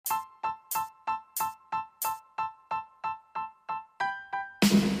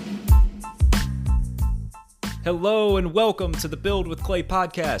Hello and welcome to the Build with Clay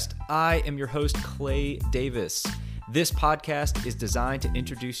podcast. I am your host, Clay Davis. This podcast is designed to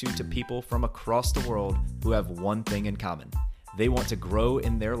introduce you to people from across the world who have one thing in common. They want to grow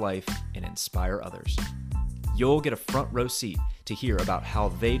in their life and inspire others. You'll get a front row seat to hear about how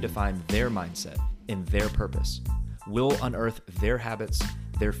they define their mindset and their purpose. We'll unearth their habits,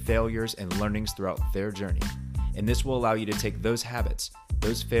 their failures, and learnings throughout their journey. And this will allow you to take those habits,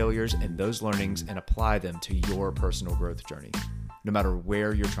 those failures, and those learnings and apply them to your personal growth journey, no matter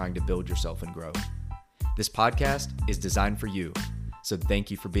where you're trying to build yourself and grow. This podcast is designed for you, so thank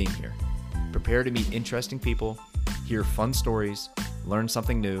you for being here. Prepare to meet interesting people, hear fun stories, learn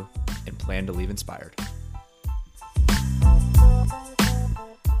something new, and plan to leave inspired.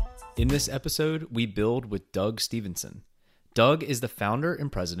 In this episode, we build with Doug Stevenson. Doug is the founder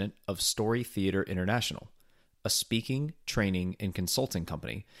and president of Story Theater International, a speaking, training, and consulting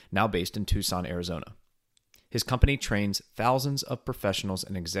company now based in Tucson, Arizona. His company trains thousands of professionals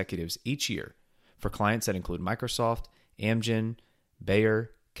and executives each year for clients that include Microsoft, Amgen,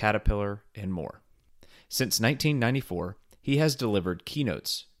 Bayer, Caterpillar, and more. Since 1994, he has delivered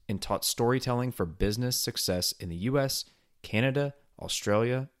keynotes and taught storytelling for business success in the US, Canada,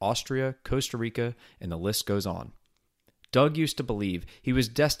 Australia, Austria, Costa Rica, and the list goes on. Doug used to believe he was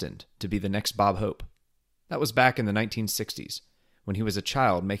destined to be the next Bob Hope. That was back in the 1960s, when he was a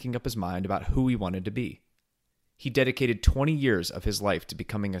child making up his mind about who he wanted to be. He dedicated 20 years of his life to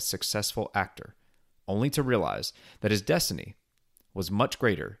becoming a successful actor, only to realize that his destiny was much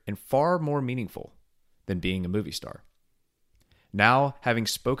greater and far more meaningful than being a movie star. Now, having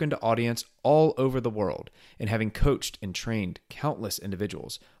spoken to audience all over the world and having coached and trained countless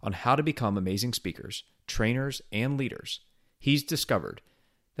individuals on how to become amazing speakers, trainers, and leaders, he's discovered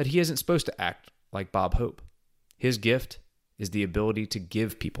that he isn't supposed to act like Bob Hope. His gift is the ability to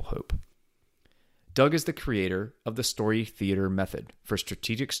give people hope. Doug is the creator of the Story Theater Method for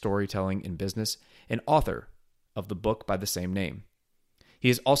strategic storytelling in business and author of the book by the same name. He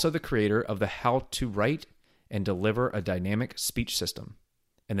is also the creator of the How to Write and Deliver a Dynamic Speech System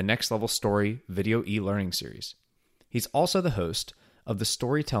and the Next Level Story video e-learning series. He's also the host of the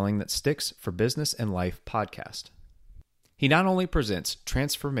Storytelling That Sticks for Business and Life podcast. He not only presents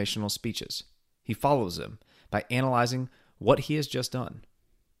transformational speeches, he follows them by analyzing what he has just done.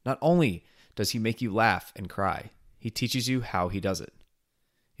 Not only does he make you laugh and cry, he teaches you how he does it.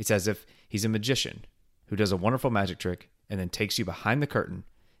 It's as if he's a magician who does a wonderful magic trick and then takes you behind the curtain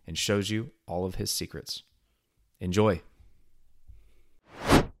and shows you all of his secrets. Enjoy.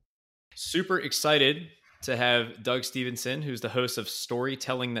 Super excited to have Doug Stevenson, who's the host of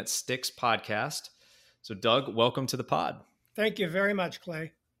Storytelling That Sticks podcast. So Doug, welcome to the pod. Thank you very much,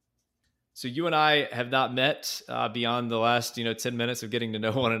 Clay. So you and I have not met beyond the last 10 minutes of getting to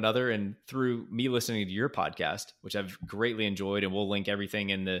know one another, and through me listening to your podcast, which I've greatly enjoyed, and we'll link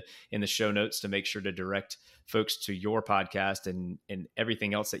everything in the show notes to make sure to direct folks to your podcast and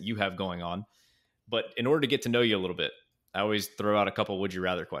everything else that you have going on. But in order to get to know you a little bit, I always throw out a couple would you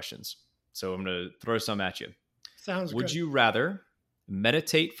rather questions. So I'm going to throw some at you. Sounds good. Would you rather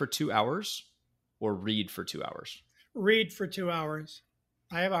meditate for 2 hours or read for 2 hours? Read for 2 hours.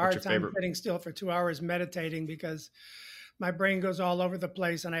 I have a hard time favorite? sitting still for 2 hours meditating because my brain goes all over the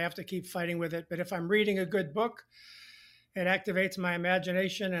place and I have to keep fighting with it. But if I'm reading a good book, it activates my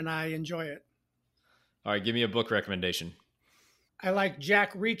imagination and I enjoy it. All right, give me a book recommendation. I like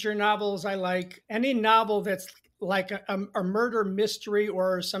Jack Reacher novels. I like any novel that's like a murder mystery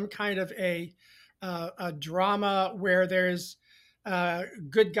or some kind of a drama where there's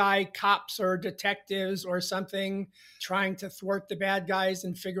good guy cops or detectives or something trying to thwart the bad guys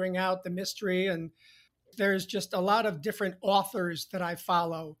and figuring out the mystery. And there's just a lot of different authors that I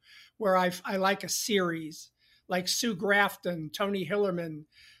follow where I like a series like Sue Grafton, Tony Hillerman,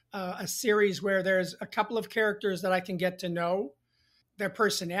 a series where there's a couple of characters that I can get to know, their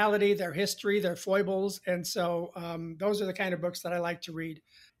personality, their history, their foibles. And so those are the kind of books that I like to read.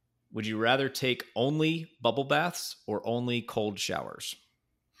 Would you rather take only bubble baths or only cold showers?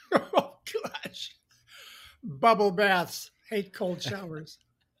 Oh, gosh. Bubble baths. Hate cold showers.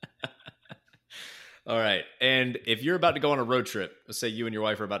 All right. And if you're about to go on a road trip, let's say you and your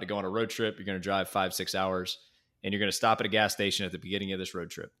wife are about to go on a road trip, you're going to drive 5-6 hours, and you're going to stop at a gas station at the beginning of this road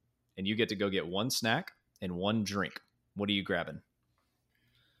trip, and you get to go get one snack and one drink. What are you grabbing?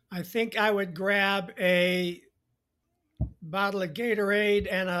 I think I would grab a bottle of Gatorade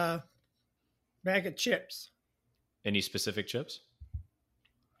and a bag of chips. Any specific chips?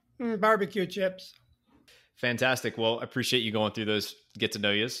 Barbecue chips. Fantastic. Well, I appreciate you going through those get to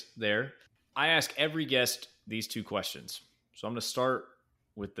know yous there. I ask every guest these two questions. So I'm going to start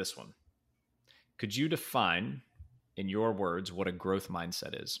with this one. Could you define, in your words, what a growth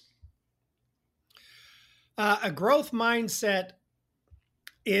mindset is? A growth mindset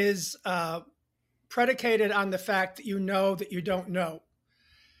is predicated on the fact that you know that you don't know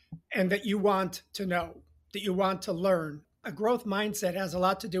and that you want to know, that you want to learn. A growth mindset has a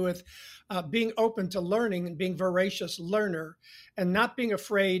lot to do with being open to learning and being voracious learner and not being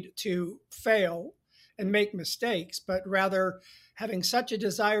afraid to fail and make mistakes, but rather having such a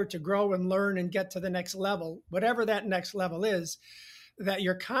desire to grow and learn and get to the next level, whatever that next level is, that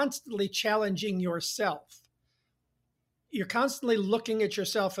you're constantly challenging yourself. You're constantly looking at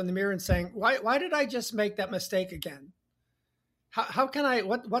yourself in the mirror and saying, why did I just make that mistake again? How can I,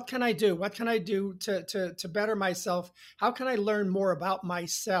 what can I do? What can I do to better myself? How can I learn more about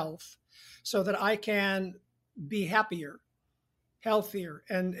myself so that I can be happier, healthier,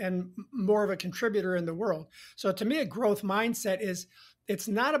 and more of a contributor in the world? So to me, a growth mindset is, it's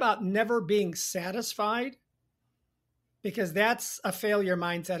not about never being satisfied, because that's a failure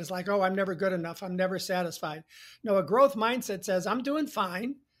mindset. It's like, oh, I'm never good enough. I'm never satisfied. No, a growth mindset says, I'm doing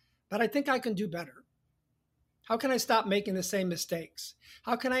fine, but I think I can do better. How can I stop making the same mistakes?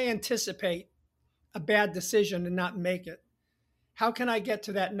 How can I anticipate a bad decision and not make it? How can I get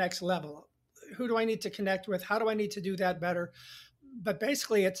to that next level? Who do I need to connect with? How do I need to do that better? But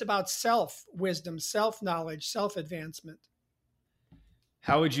basically, it's about self-wisdom, self-knowledge, self-advancement.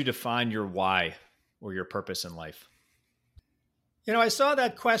 How would you define your why or your purpose in life? You know, I saw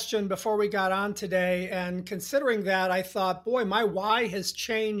that question before we got on today, and considering that, I thought, boy, my why has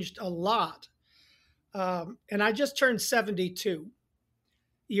changed a lot. And I just turned 72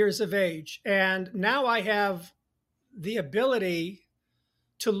 years of age. And now I have the ability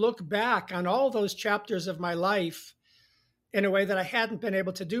to look back on all those chapters of my life in a way that I hadn't been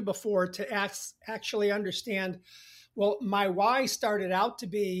able to do before, to actually understand, well, my why started out to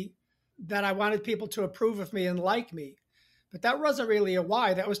be that I wanted people to approve of me and like me. But that wasn't really a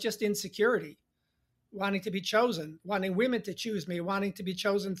why. That was just insecurity. Wanting to be chosen, wanting women to choose me, wanting to be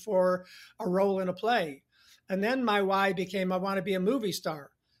chosen for a role in a play. And then my why became, I want to be a movie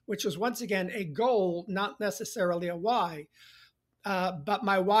star, which was once again a goal, not necessarily a why. But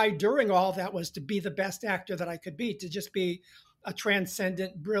my why during all that was to be the best actor that I could be, to just be a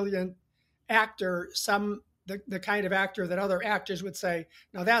transcendent, brilliant actor, the kind of actor that other actors would say,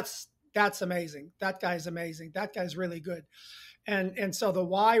 now that's amazing. That guy's amazing. That guy's really good. And so the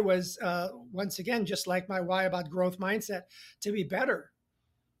why was, once again, just like my why about growth mindset, to be better,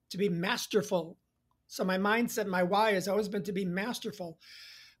 to be masterful. So my mindset, my why has always been to be masterful.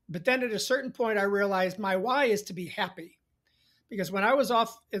 But then at a certain point, I realized my why is to be happy. Because when I was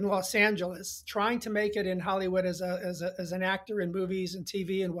off in Los Angeles, trying to make it in Hollywood as an actor in movies and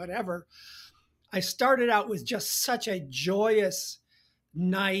TV and whatever, I started out with just such a joyous,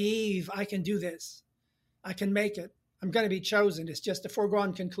 naive, I can do this. I can make it. I'm going to be chosen. It's just a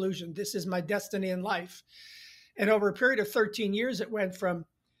foregone conclusion. This is my destiny in life. And over a period of 13 years, it went from,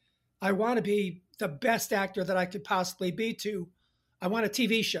 I want to be the best actor that I could possibly be, to, I want a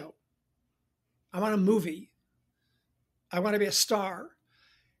TV show. I want a movie. I want to be a star.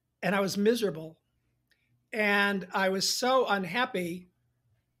 And I was miserable. And I was so unhappy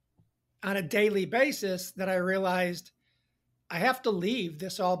on a daily basis that I realized I have to leave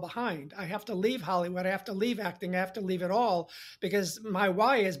this all behind. I have to leave Hollywood. I have to leave acting. I have to leave it all, because my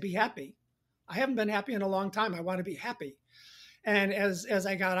why is be happy. I haven't been happy in a long time. I want to be happy. And as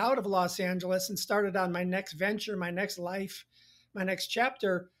I got out of Los Angeles and started on my next venture, my next life, my next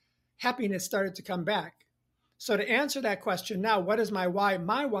chapter, happiness started to come back. So to answer that question now, what is my why?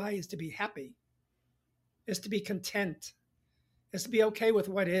 My why is to be happy, is to be content, is to be okay with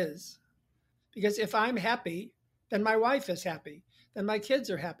what is. Because if I'm happy, then my wife is happy, then my kids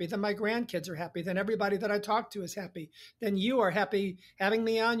are happy, then my grandkids are happy, then everybody that I talk to is happy, then you are happy having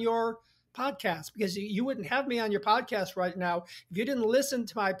me on your podcast, because you wouldn't have me on your podcast right now if you didn't listen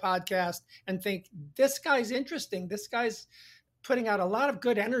to my podcast and think, this guy's interesting, this guy's putting out a lot of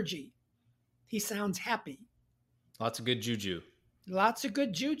good energy, he sounds happy. Lots of good juju. Lots of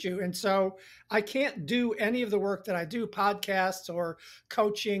good juju. And so I can't do any of the work that I do, podcasts or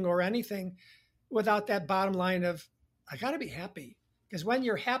coaching or anything, without that bottom line of, I got to be happy. Because when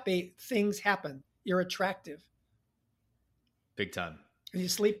you're happy, things happen. You're attractive. Big time. And you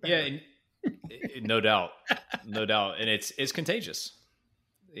sleep better. Yeah, no doubt. No doubt. And it's contagious.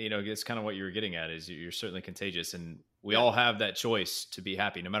 You know, it's kind of what you were getting at, is you're certainly contagious. And we all have that choice to be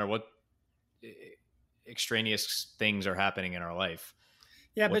happy, no matter what extraneous things are happening in our life.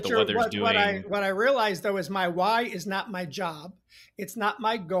 Yeah, but what I realized, though, is my why is not my job. It's not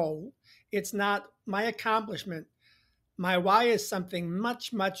my goal. It's not my accomplishment. My why is something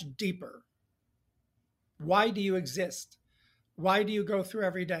much, much deeper. Why do you exist? Why do you go through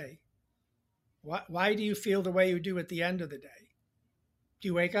every day? Why do you feel the way you do at the end of the day? Do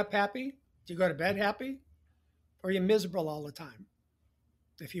you wake up happy? Do you go to bed happy? Or are you miserable all the time?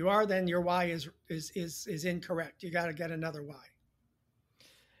 If you are, then your why is incorrect. You got to get another why.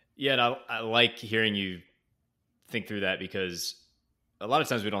 Yeah, and I like hearing you think through that, because a lot of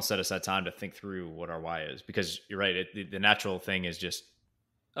times we don't set aside time to think through what our why is, because you're right. The natural thing is just,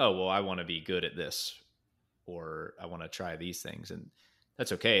 oh, well, I want to be good at this, or I want to try these things. And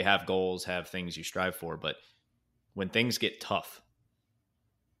that's okay. Have goals, have things you strive for. But when things get tough,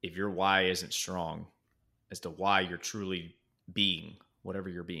 if your why isn't strong as to why you're truly being whatever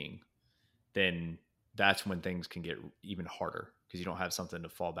you're being, then that's when things can get even harder, because you don't have something to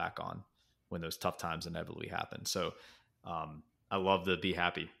fall back on when those tough times inevitably happen. So I love the be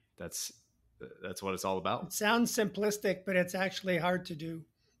happy. That's what it's all about. It sounds simplistic, but it's actually hard to do.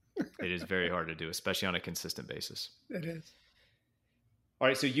 It is very hard to do, especially on a consistent basis. It is. All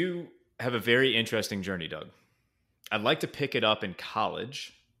right. So you have a very interesting journey, Doug. I'd like to pick it up in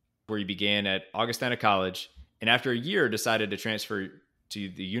college, where you began at Augustana College, and after a year decided to transfer to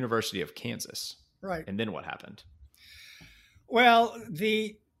the University of Kansas. Right. And then what happened? Well,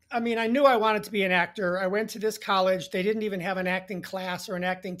 I knew I wanted to be an actor. I went to this college. They didn't even have an acting class or an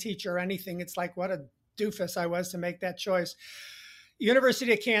acting teacher or anything. It's like, what a doofus I was to make that choice.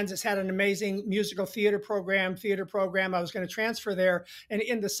 University of Kansas had an amazing musical theater program. I was going to transfer there. And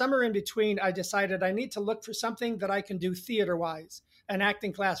in the summer in between, I decided I need to look for something that I can do theater-wise, an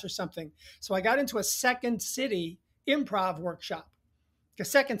acting class or something. So I got into a Second City improv workshop. The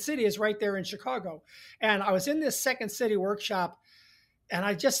Second City is right there in Chicago. And I was in this Second City workshop, and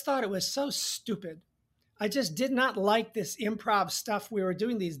I just thought it was so stupid. I just did not like this improv stuff. We were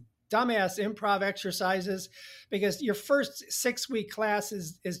doing these dumbass improv exercises, because your first 6-week class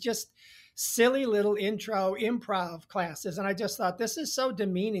is just silly little intro improv classes. And I just thought, this is so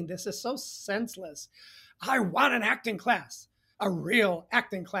demeaning. This is so senseless. I want an acting class, a real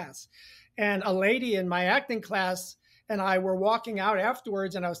acting class. And a lady in my acting class and I were walking out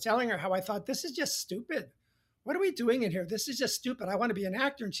afterwards, and I was telling her how I thought, this is just stupid. What are we doing in here? This is just stupid. I want to be an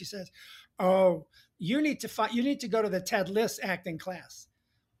actor. And she says, oh, you need to go to the Ted Liss acting class.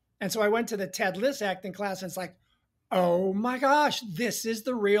 And so I went to the Ted Liss acting class, and it's like, oh my gosh, this is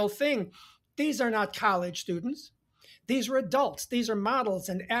the real thing. These are not college students. These are adults. These are models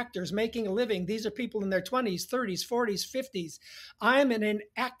and actors making a living. These are people in their 20s, 30s, 40s, 50s. I'm in an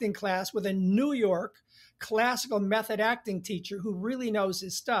acting class with a New York classical method acting teacher who really knows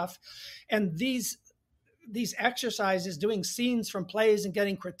his stuff. And these exercises, doing scenes from plays and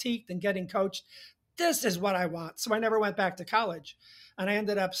getting critiqued and getting coached, this is what I want. So I never went back to college. And I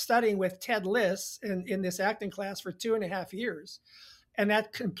ended up studying with Ted Liss in this acting class for 2.5 years. And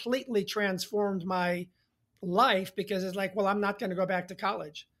that completely transformed my life, because it's like, well, I'm not going to go back to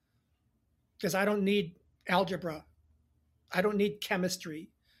college, because I don't need algebra. I don't need chemistry.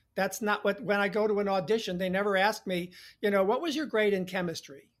 That's not when I go to an audition, they never ask me, what was your grade in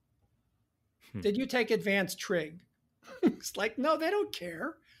chemistry? Did you take advanced trig? It's like, no, they don't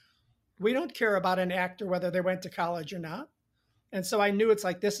care. We don't care about an actor, whether they went to college or not. And so I knew, it's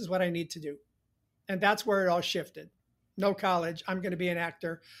like, this is what I need to do. And that's where it all shifted. No college. I'm going to be an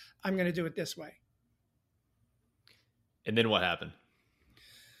actor. I'm going to do it this way. And then what happened?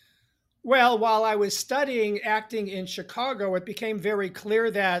 Well, while I was studying acting in Chicago, it became very clear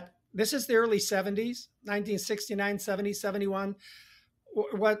that this is the early 70s, 1969, 70, 71.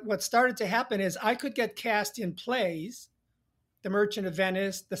 What started to happen is I could get cast in plays. The Merchant of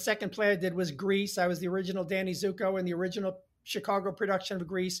Venice. The second play I did was Grease. I was the original Danny Zuko in the original Chicago production of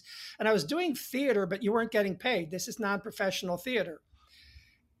Grease. And I was doing theater, but you weren't getting paid. This is non-professional theater.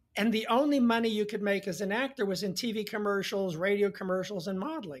 And the only money you could make as an actor was in TV commercials, radio commercials, and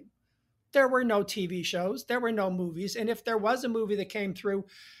modeling. There were no TV shows. There were no movies. And if there was a movie that came through,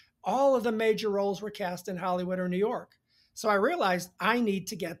 all of the major roles were cast in Hollywood or New York. So I realized I need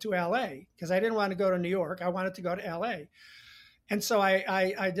to get to LA, because I didn't want to go to New York. I wanted to go to LA. And so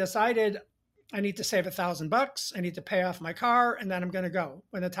I decided I need to save $1,000. I need to pay off my car, and then I'm going to go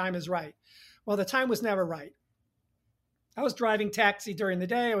when the time is right. Well, the time was never right. I was driving taxi during the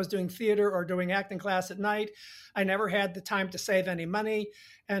day. I was doing theater or doing acting class at night. I never had the time to save any money.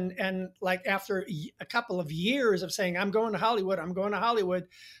 And like after a couple of years of saying, I'm going to Hollywood,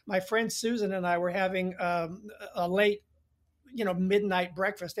 my friend Susan and I were having a late, midnight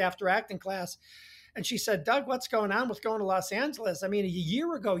breakfast after acting class. And she said, Doug, what's going on with going to Los Angeles? I mean, a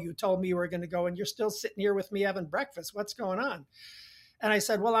year ago, you told me you were going to go, and you're still sitting here with me having breakfast. What's going on? And I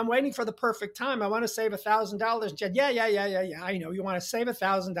said, well, I'm waiting for the perfect time. I want to save $1,000. And she said, yeah. I know you want to save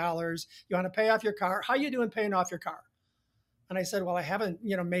 $1,000. You want to pay off your car. How are you doing paying off your car? And I said, well, I haven't,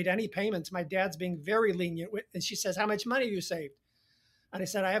 made any payments. My dad's being very lenient. And she says, how much money have you saved? And I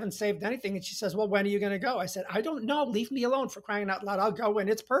said, I haven't saved anything. And she says, well, when are you going to go? I said, I don't know. Leave me alone, for crying out loud. I'll go when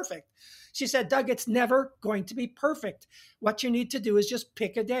it's perfect. She said, Doug, it's never going to be perfect. What you need to do is just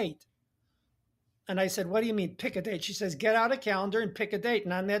pick a date. And I said, what do you mean pick a date? She says, get out a calendar and pick a date.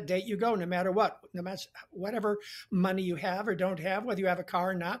 And on that date you go, no matter what, no matter whatever money you have or don't have, whether you have a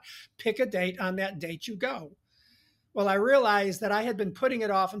car or not, pick a date. On that date you go. Well, I realized that I had been putting it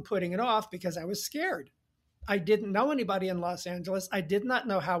off because I was scared. I didn't know anybody in Los Angeles. I did not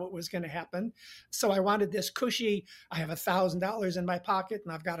know how it was going to happen. So I wanted this cushy, I have $1,000 in my pocket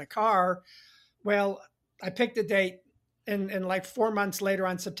and I've got a car. Well, I picked a date. And like 4 months later,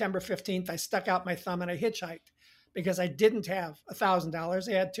 on September 15th, I stuck out my thumb and I hitchhiked because I didn't have $1,000.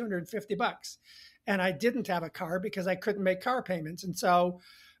 I had $250. And I didn't have a car because I couldn't make car payments. And so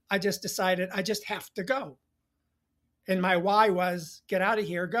I just decided I just have to go. And my why was get out of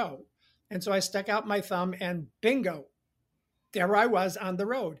here, go. And so I stuck out my thumb and bingo, there I was on the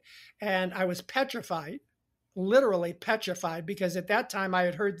road. And I was petrified, literally petrified, because at that time I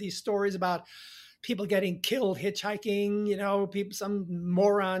had heard these stories about people getting killed hitchhiking, people, some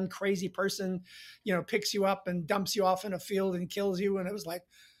moron, crazy person, picks you up and dumps you off in a field and kills you. And it was like,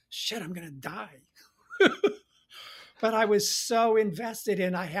 shit, I'm going to die. But I was so invested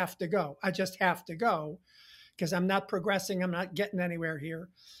in, I have to go. I just have to go because I'm not progressing. I'm not getting anywhere here.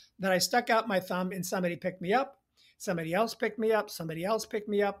 That I stuck out my thumb and somebody picked me up. Somebody else picked me up. Somebody else picked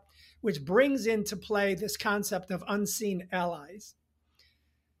me up, which brings into play this concept of unseen allies.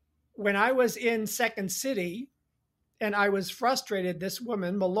 When I was in Second City and I was frustrated, this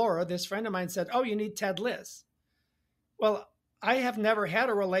woman, Melora, this friend of mine said, oh, you need Ted Liss. Well, I have never had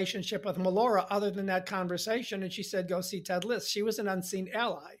a relationship with Melora other than that conversation. And she said, go see Ted Liss. She was an unseen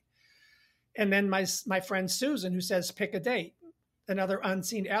ally. And then my friend Susan, who says, pick a date, another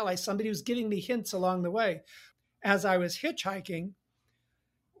unseen ally, somebody who's giving me hints along the way. As I was hitchhiking,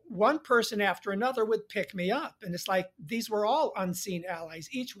 one person after another would pick me up. And it's like, these were all unseen allies,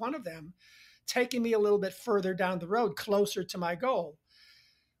 each one of them taking me a little bit further down the road, closer to my goal.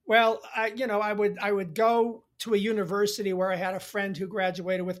 Well, I would go to a university where I had a friend who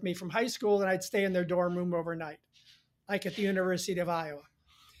graduated with me from high school, and I'd stay in their dorm room overnight, like at the University of Iowa.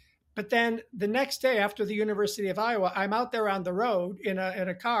 But then the next day after the University of Iowa, I'm out there on the road in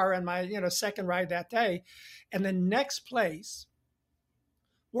a car on my second ride that day. And the next place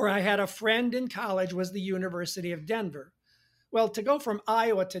where I had a friend in college was the University of Denver. Well, to go from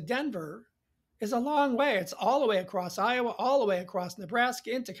Iowa to Denver is a long way. It's all the way across Iowa, all the way across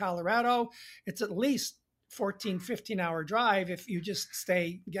Nebraska into Colorado. It's at least 14, 15-hour drive if you just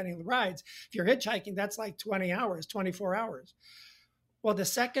stay getting the rides. If you're hitchhiking, that's like 20 hours, 24 hours. Well, the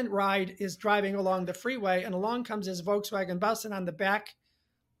second ride is driving along the freeway, and along comes this Volkswagen bus, and on the back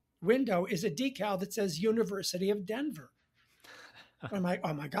window is a decal that says University of Denver. I'm like,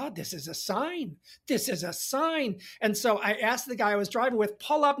 oh my God, this is a sign. This is a sign. And so I asked the guy I was driving with,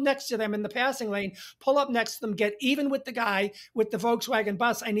 pull up next to them in the passing lane, pull up next to them, get even with the guy with the Volkswagen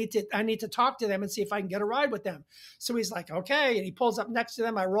bus. I need to talk to them and see if I can get a ride with them. So he's like, okay. And he pulls up next to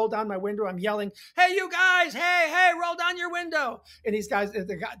them. I roll down my window. I'm yelling, hey, you guys, hey, roll down your window. And these guys,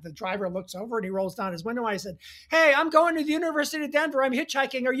 the driver looks over and he rolls down his window. I said, hey, I'm going to the University of Denver. I'm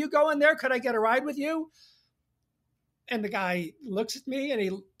hitchhiking. Are you going there? Could I get a ride with you? And the guy looks at me and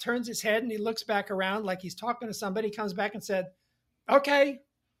he turns his head and he looks back around like he's talking to somebody, comes back and said, okay.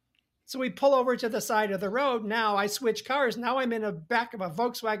 So we pull over to the side of the road. Now I switch cars. Now I'm in the back of a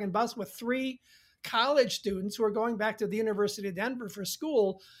Volkswagen bus with 3 college students who are going back to the University of Denver for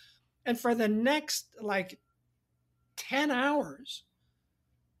school. And for the next 10 hours,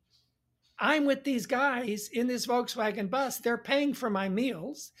 I'm with these guys in this Volkswagen bus. They're paying for my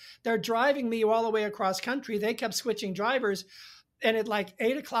meals. They're driving me all the way across country. They kept switching drivers. And at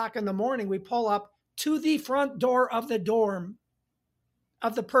 8 o'clock in the morning, we pull up to the front door of the dorm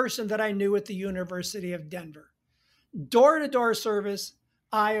of the person that I knew at the University of Denver. Door-to-door service,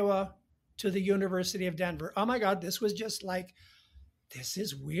 Iowa to the University of Denver. Oh my God, this was just this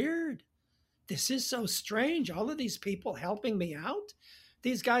is weird. This is so strange. All of these people helping me out.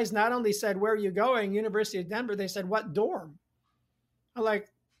 These guys not only said, where are you going? University of Denver. They said, what dorm? I'm like,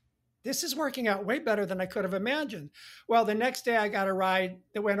 this is working out way better than I could have imagined. Well, the next day I got a ride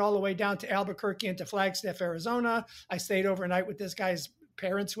that went all the way down to Albuquerque into Flagstaff, Arizona. I stayed overnight with this guy's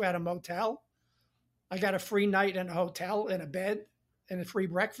parents who had a motel. I got a free night in a hotel in a bed and a free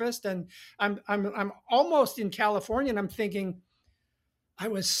breakfast. And I'm almost in California and I'm thinking, I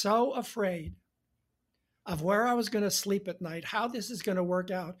was so afraid of where I was going to sleep at night, how this is going to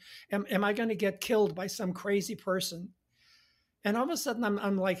work out. Am I going to get killed by some crazy person? And all of a sudden,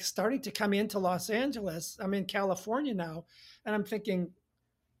 I'm like starting to come into Los Angeles. I'm in California now. And I'm thinking,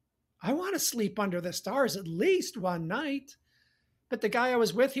 I want to sleep under the stars at least one night. But the guy I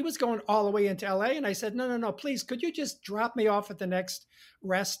was with, he was going all the way into LA. And I said, no, no, no, please, could you just drop me off at the next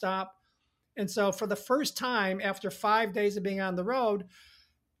rest stop? And so for the first time, after 5 days of being on the road,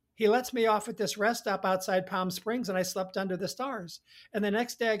 he lets me off at this rest stop outside Palm Springs, and I slept under the stars. And the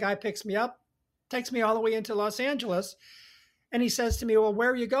next day, a guy picks me up, takes me all the way into Los Angeles, and he says to me, "Well,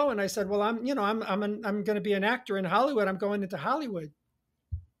 where are you going?" I said, "Well, I'm going to be an actor in Hollywood. I'm going into Hollywood."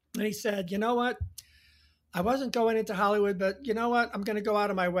 And he said, "You know what? I wasn't going into Hollywood, but you know what? I'm going to go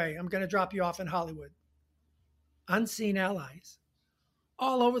out of my way. I'm going to drop you off in Hollywood." Unseen allies,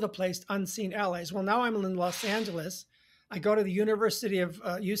 all over the place. Unseen allies. Well, now I'm in Los Angeles. I go to the University of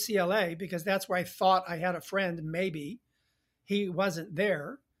UCLA because that's where I thought I had a friend. Maybe he wasn't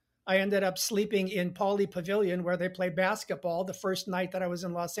there. I ended up sleeping in Pauley Pavilion where they play basketball the first night that I was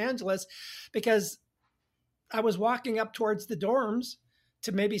in Los Angeles, because I was walking up towards the dorms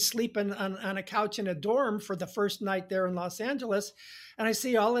to maybe sleep on a couch in a dorm for the first night there in Los Angeles. And I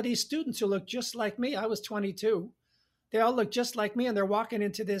see all of these students who look just like me. I was 22. They all look just like me. And they're walking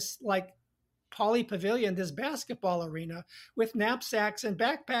into this like Pauley Pavilion, this basketball arena with knapsacks and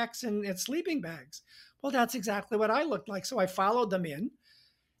backpacks and sleeping bags. Well, that's exactly what I looked like. So I followed them in.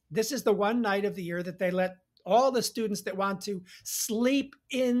 This is the one night of the year that they let all the students that want to sleep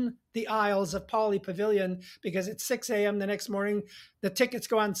in the aisles of Pauley Pavilion, because at 6 a.m. the next morning, the tickets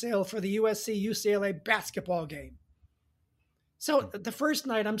go on sale for the USC-UCLA basketball game. So the first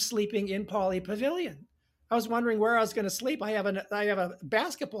night I'm sleeping in Pauley Pavilion. I was wondering where I was going to sleep. I have a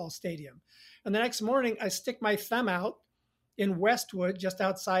basketball stadium. And the next morning, I stick my thumb out in Westwood, just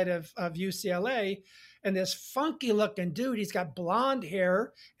outside of UCLA, and this funky looking dude, he's got blonde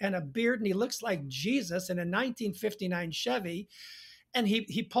hair and a beard, and he looks like Jesus in a 1959 Chevy. And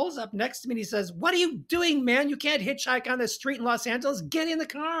he pulls up next to me and he says, "What are you doing, man? You can't hitchhike on the street in Los Angeles. Get in the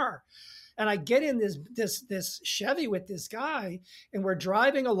car." And I get in this Chevy with this guy, and we're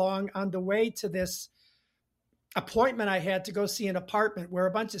driving along on the way to this appointment I had to go see an apartment where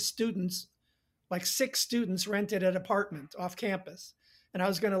a bunch of students, like 6 students, rented an apartment off campus. And I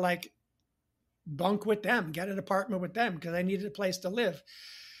was going to like bunk with them, get an apartment with them because I needed a place to live.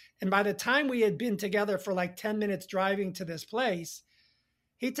 And by the time we had been together for like 10 minutes driving to this place,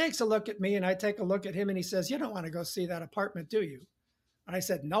 he takes a look at me and I take a look at him and he says, "You don't want to go see that apartment, do you?" And I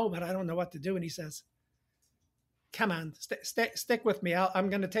said, "No, but I don't know what to do." And he says, "Come on, stick with me. I'm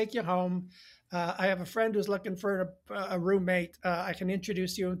going to take you home. I have a friend who's looking for a roommate. I can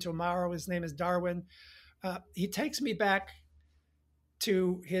introduce you tomorrow. His name is Darwin." He takes me back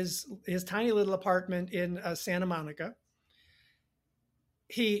to his tiny little apartment in Santa Monica.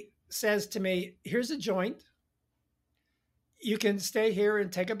 He says to me, "Here's a joint. You can stay here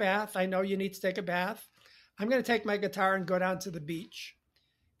and take a bath. I know you need to take a bath. I'm going to take my guitar and go down to the beach.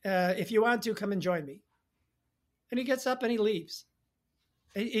 If you want to, come and join me." And he gets up and he leaves.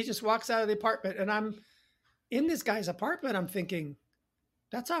 He just walks out of the apartment. And I'm in this guy's apartment. I'm thinking,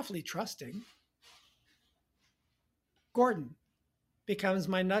 that's awfully trusting. Gordon becomes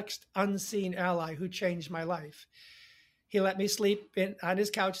my next unseen ally who changed my life. He let me sleep on his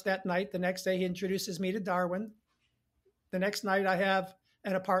couch that night. The next day, he introduces me to Darwin. The next night, I have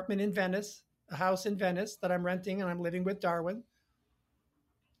an apartment in Venice, a house in Venice that I'm renting, and I'm living with Darwin.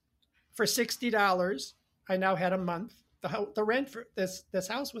 For $60, I now had a month. The rent for this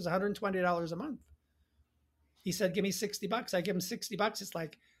house was $120 a month. He said, "Give me $60." I give him $60. It's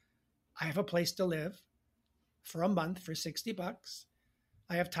like, I have a place to live for a month for $60.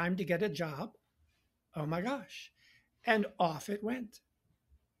 I have time to get a job. Oh my gosh. And off it went.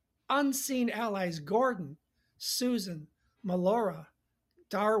 Unseen allies, Gordon, Susan, Melora,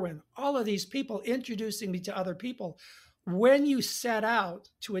 Darwin, all of these people introducing me to other people. When you set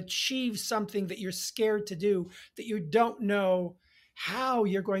out to achieve something that you're scared to do, that you don't know how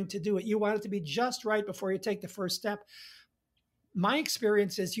you're going to do it, you want it to be just right before you take the first step. My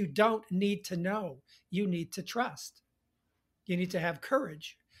experience is you don't need to know. You need to trust. You need to have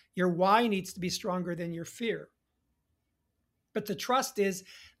courage. Your why needs to be stronger than your fear. But the trust is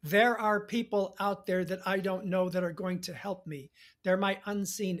there are people out there that I don't know that are going to help me. They're my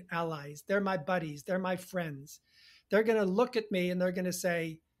unseen allies. They're my buddies. They're my friends. They're going to look at me and they're going to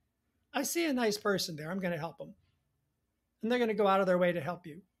say, "I see a nice person there. I'm going to help them." And they're going to go out of their way to help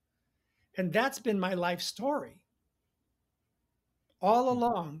you. And that's been my life story all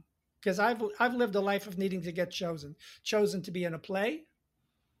along, because I've lived a life of needing to get chosen to be in a play,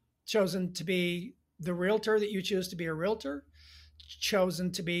 chosen to be the realtor that you choose to be a realtor,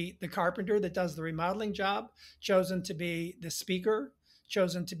 chosen to be the carpenter that does the remodeling job, chosen to be the speaker,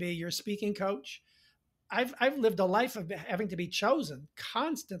 chosen to be your speaking coach. I've lived a life of having to be chosen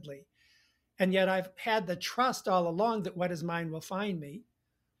constantly. And yet I've had the trust all along that what is mine will find me.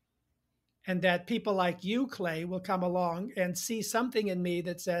 And that people like you, Clay, will come along and see something in me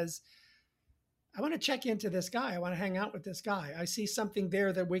that says, I want to check into this guy. I want to hang out with this guy. I see something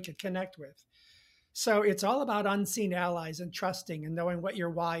there that we could connect with. So it's all about unseen allies and trusting and knowing what your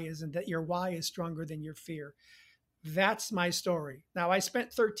why is and that your why is stronger than your fear. That's my story. Now, I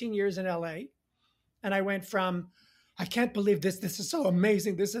spent 13 years in LA and I went from, I can't believe this. This is so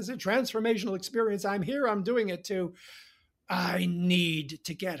amazing. This is a transformational experience. I'm here. I'm doing it, to I need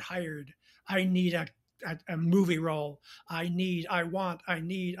to get hired. I need a movie role. I want.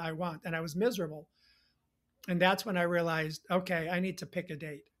 And I was miserable. And that's when I realized, okay, I need to pick a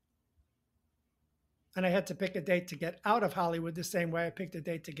date. And I had to pick a date to get out of Hollywood the same way I picked a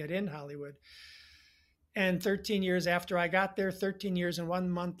date to get in Hollywood. And 13 years after I got there, 13 years and 1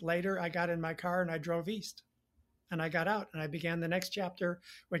 month later, I got in my car and I drove east. And I got out and I began the next chapter,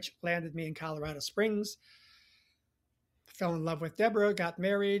 which landed me in Colorado Springs. Fell in love with Deborah, got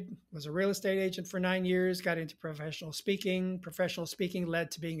married, was a real estate agent for 9 years, got into professional speaking. Professional speaking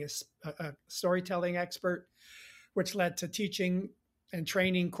led to being a storytelling expert, which led to teaching and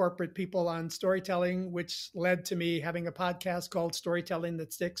training corporate people on storytelling, which led to me having a podcast called Storytelling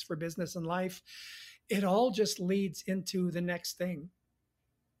That Sticks for Business and Life. It all just leads into the next thing.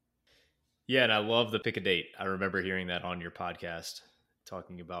 Yeah, and I love the pick a date. I remember hearing that on your podcast,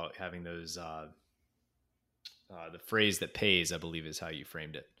 talking about having those, the phrase that pays, I believe is how you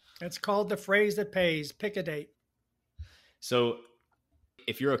framed it. It's called the phrase that pays, pick a date. So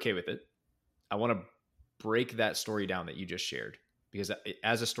if you're okay with it, I want to break that story down that you just shared, because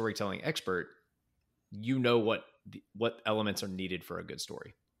as a storytelling expert, you know what elements are needed for a good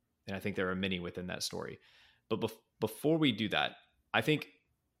story. And I think there are many within that story. But before we do that, I think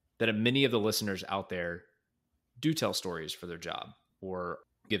that many of the listeners out there do tell stories for their job or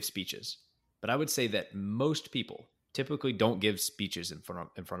give speeches. But I would say that most people typically don't give speeches in front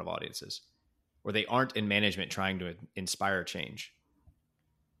of audiences, or they aren't in management trying to inspire change.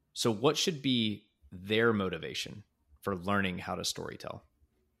 So what should be their motivation for learning how to storytell?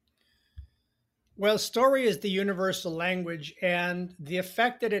 Well, story is the universal language, and the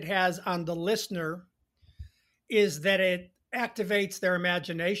effect that it has on the listener is that it activates their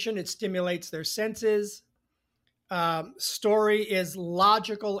imagination, it stimulates their senses. Story is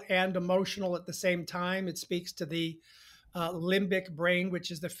logical and emotional at the same time. It speaks to the limbic brain,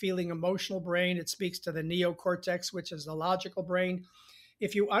 which is the feeling emotional brain. It speaks to the neocortex, which is the logical brain.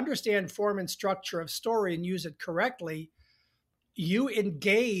 If you understand form and structure of story and use it correctly, you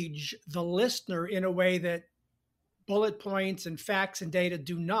engage the listener in a way that bullet points and facts and data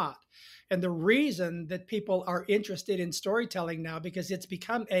do not. And the reason that people are interested in storytelling now, because it's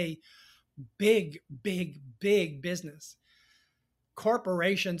become a big business.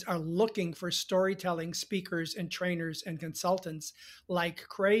 Corporations are looking for storytelling speakers and trainers and consultants like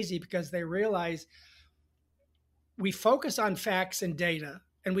crazy, because they realize we focus on facts and data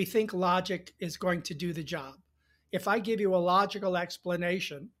and we think logic is going to do the job. If I give you a logical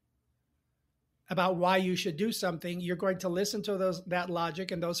explanation about why you should do something, you're going to listen to that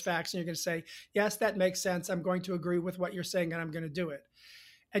logic and those facts, and you're going to say, yes, that makes sense. I'm going to agree with what you're saying, and I'm going to do it.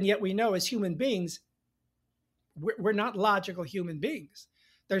 And yet we know as human beings, we're not logical human beings.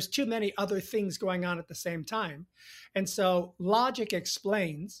 There's too many other things going on at the same time. And so logic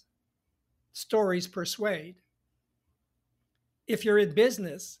explains, stories persuade. If you're in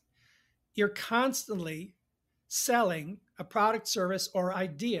business, you're constantly selling a product, service, or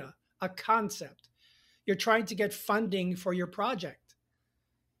idea, a concept. You're trying to get funding for your project.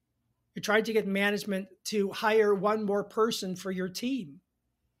 You're trying to get management to hire one more person for your team.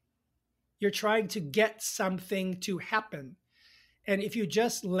 You're trying to get something to happen. And if you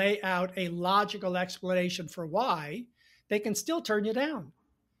just lay out a logical explanation for why, they can still turn you down.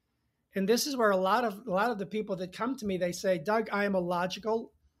 And this is where a lot of the people that come to me, they say, Doug, I am a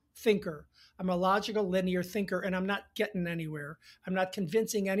logical thinker. I'm a logical linear thinker, and I'm not getting anywhere. I'm not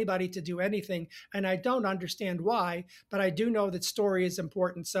convincing anybody to do anything. And I don't understand why, but I do know that story is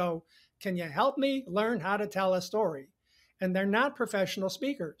important. So can you help me learn how to tell a story? And they're not professional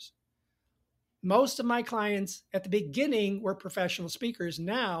speakers. Most of my clients at the beginning were professional speakers.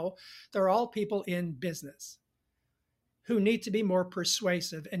 Now they're all people in business who need to be more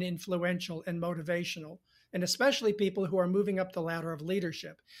persuasive and influential and motivational, and especially people who are moving up the ladder of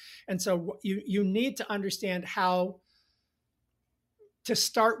leadership. And so you need to understand how to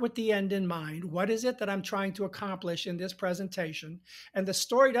start with the end in mind. What is it that I'm trying to accomplish in this presentation? And the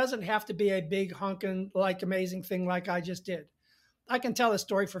story doesn't have to be a big honkin' like amazing thing like I just did. I can tell a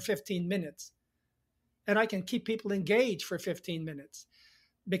story for 15 minutes and I can keep people engaged for 15 minutes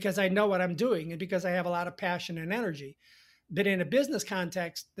because I know what I'm doing and because I have a lot of passion and energy. But in a business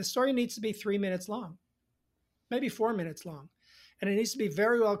context, the story needs to be 3 minutes long, maybe 4 minutes long. And it needs to be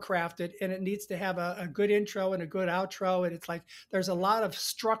very well crafted, and it needs to have a good intro and a good outro. And it's like there's a lot of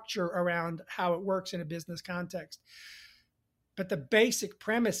structure around how it works in a business context. But the basic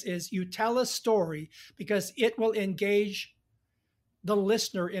premise is you tell a story because it will engage the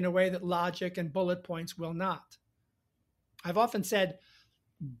listener in a way that logic and bullet points will not. I've often said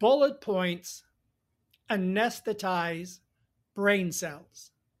bullet points anesthetize brain cells.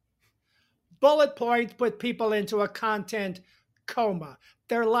 Bullet points put people into a content coma.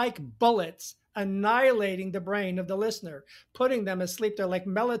 They're like bullets annihilating the brain of the listener, putting them asleep. They're like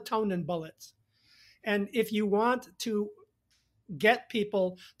melatonin bullets. And if you want to get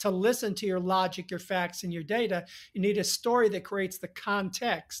people to listen to your logic, your facts, and your data, you need a story that creates the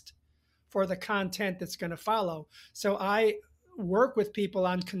context for the content that's going to follow. So I work with people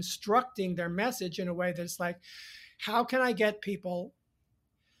on constructing their message in a way that's like, how can I get people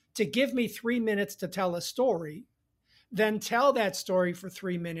to give me 3 minutes to tell a story, then tell that story for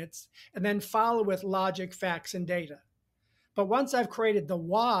 3 minutes, and then follow with logic, facts, and data. But once I've created the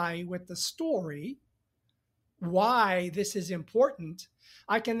why with the story, why this is important,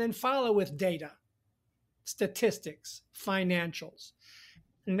 I can then follow with data, statistics, financials.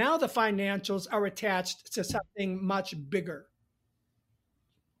 Now the financials are attached to something much bigger.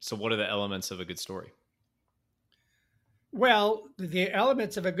 So what are the elements of a good story? Well, the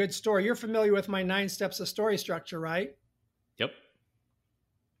elements of a good story, you're familiar with my 9 steps of story structure, right? Yep.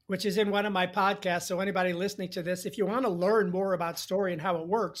 Which is in one of my podcasts. So anybody listening to this, if you want to learn more about story and how it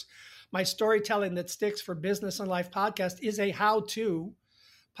works, my Storytelling That Sticks for Business and Life podcast is a how-to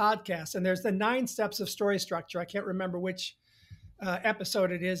podcast. And there's the 9 steps of story structure. I can't remember which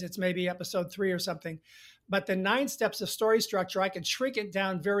episode it is. It's maybe episode 3 or something. But the 9 steps of story structure, I can shrink it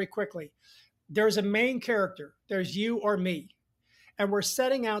down very quickly. There's a main character. There's you or me. And we're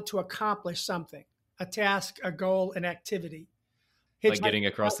setting out to accomplish something, a task, a goal, an activity. Like getting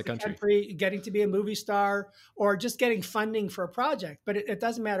across the country, getting to be a movie star, or just getting funding for a project. But it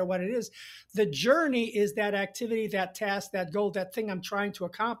doesn't matter what it is. The journey is that activity, that task, that goal, that thing I'm trying to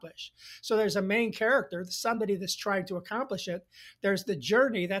accomplish. So there's a main character, somebody that's trying to accomplish it. There's the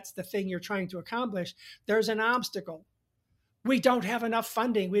journey. That's the thing you're trying to accomplish. There's an obstacle. We don't have enough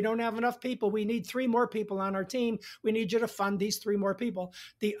funding. We don't have enough people. We need 3 more people on our team. We need you to fund these 3 more people.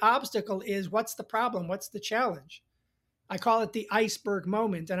 The obstacle is, what's the problem? What's the challenge? I call it the iceberg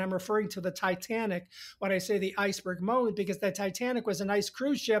moment, and I'm referring to the Titanic when I say the iceberg moment, because the Titanic was a nice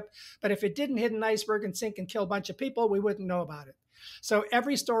cruise ship, but if it didn't hit an iceberg and sink and kill a bunch of people, we wouldn't know about it. So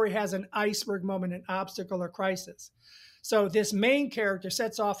every story has an iceberg moment, an obstacle or crisis. So this main character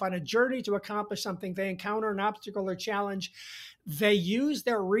sets off on a journey to accomplish something. They encounter an obstacle or challenge. They use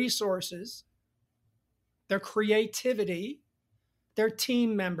their resources, their creativity, their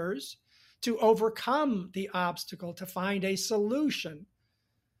team members to overcome the obstacle, to find a solution.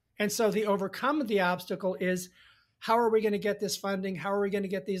 And so the overcome the obstacle is, how are we going to get this funding? How are we going to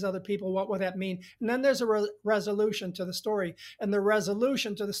get these other people? What will that mean? And then there's a resolution to the story. And the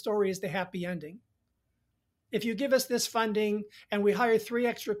resolution to the story is the happy ending. If you give us this funding and we hire 3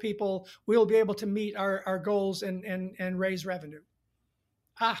 extra people, we'll be able to meet our goals and raise revenue.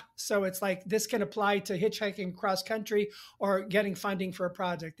 So it's like this can apply to hitchhiking across country or getting funding for a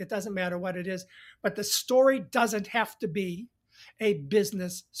project. It doesn't matter what it is, but the story doesn't have to be a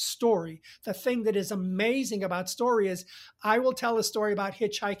business story. The thing that is amazing about story is I will tell a story about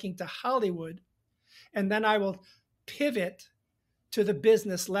hitchhiking to Hollywood, and then I will pivot to the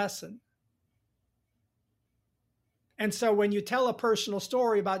business lesson. And so when you tell a personal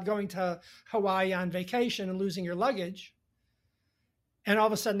story about going to Hawaii on vacation and losing your luggage, and all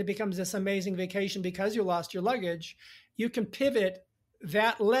of a sudden it becomes this amazing vacation because you lost your luggage, you can pivot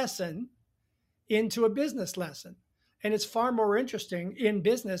that lesson into a business lesson. And it's far more interesting in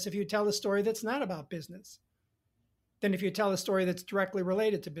business if you tell a story that's not about business than if you tell a story that's directly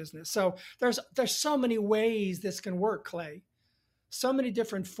related to business. So there's so many ways this can work, Clay. So many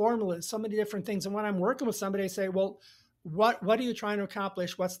different formulas, so many different things. And when I'm working with somebody, I say, well, what are you trying to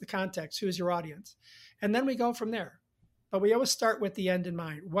accomplish? What's the context? Who's your audience? And then we go from there. But we always start with the end in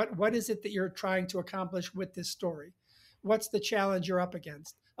mind. What is it that you're trying to accomplish with this story? What's the challenge you're up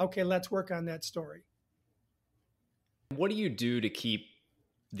against? Okay, let's work on that story. What do you do to keep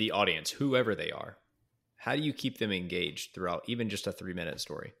the audience, whoever they are, How do you keep them engaged throughout even just a 3-minute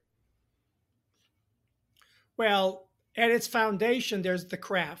story? Well, at its foundation, there's the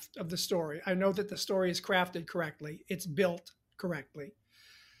craft of the story. I know that the story is crafted correctly, it's built correctly.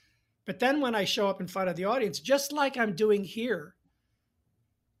 But then when I show up in front of the audience, just like I'm doing here,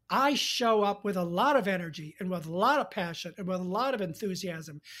 I show up with a lot of energy and with a lot of passion and with a lot of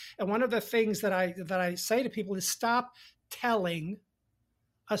enthusiasm. And one of the things that I say to people is stop telling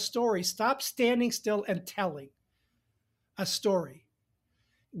a story. Stop standing still and telling a story.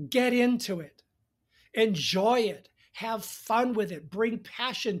 Get into it. Enjoy it. Have fun with it. Bring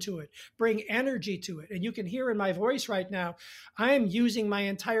passion to it. Bring energy to it. And you can hear in my voice right now, I am using my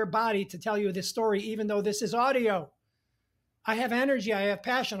entire body to tell you this story, even though this is audio. I have energy. I have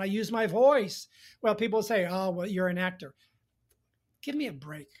passion. I use my voice. Well, people say, oh, well, you're an actor. Give me a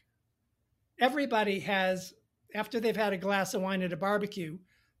break. Everybody has, after they've had a glass of wine at a barbecue,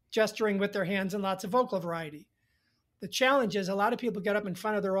 gesturing with their hands and lots of vocal variety. The challenge is a lot of people get up in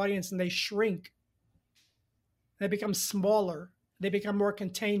front of their audience and they shrink. They become smaller. They become more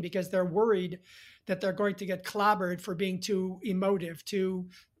contained because they're worried that they're going to get clobbered for being too emotive, too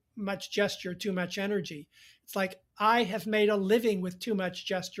much gesture, too much energy. It's like, I have made a living with too much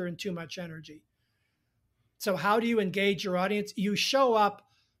gesture and too much energy. So how do you engage your audience? You show up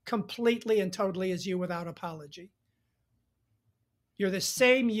completely and totally as you without apology. You're the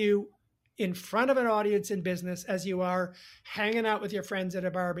same you in front of an audience in business as you are hanging out with your friends at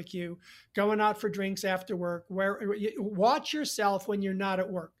a barbecue, going out for drinks after work. Watch yourself when you're not at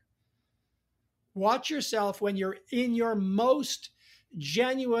work. Watch yourself when you're in your most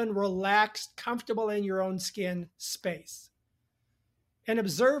genuine, relaxed, comfortable in your own skin space. And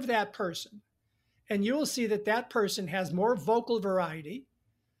observe that person. And you will see that that person has more vocal variety,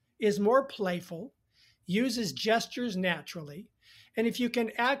 is more playful, uses gestures naturally. And if you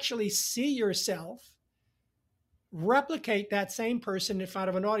can actually see yourself replicate that same person in front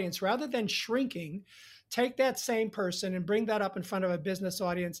of an audience, rather than shrinking, take that same person and bring that up in front of a business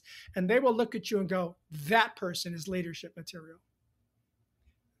audience, and they will look at you and go, that person is leadership material.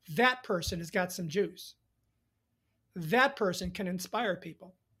 That person has got some juice. That person can inspire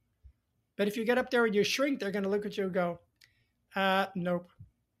people. But if you get up there and you shrink, they're going to look at you and go, nope,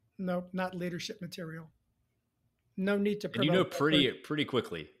 not leadership material. No need to promote. And you know pretty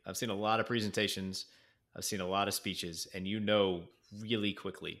quickly. I've seen a lot of presentations. I've seen a lot of speeches, and you know really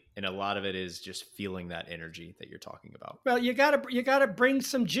quickly. And a lot of it is just feeling that energy that you're talking about. Well, you gotta bring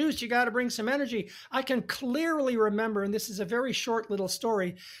some juice. You gotta bring some energy. I can clearly remember, and this is a very short little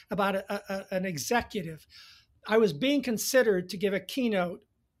story about an executive. I was being considered to give a keynote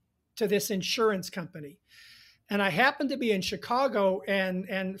to this insurance company, and I happened to be in Chicago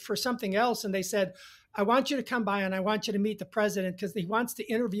and for something else, and they said, I want you to come by and I want you to meet the president because he wants to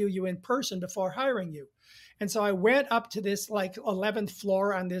interview you in person before hiring you. And so I went up to this like 11th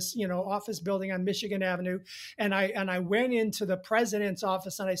floor on this, office building on Michigan Avenue. And I went into the president's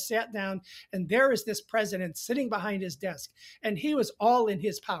office and I sat down, and there is this president sitting behind his desk, and he was all in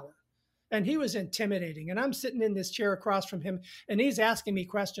his power. And he was intimidating. And I'm sitting in this chair across from him, and he's asking me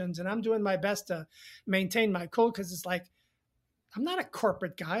questions, and I'm doing my best to maintain my cool because it's like, I'm not a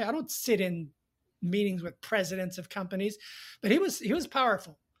corporate guy. I don't sit in meetings with presidents of companies, but he was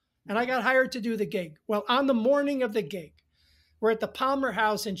powerful. And I got hired to do the gig. Well, on the morning of the gig, we're at the Palmer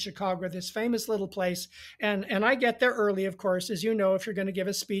House in Chicago, this famous little place. And I get there early, of course. As you know, if you're going to give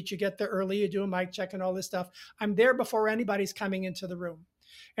a speech, you get there early, you do a mic check and all this stuff. I'm there before anybody's coming into the room.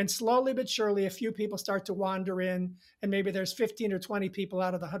 And slowly but surely, a few people start to wander in, and maybe there's 15 or 20 people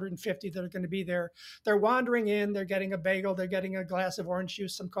out of the 150 that are going to be there. They're wandering in, they're getting a bagel, they're getting a glass of orange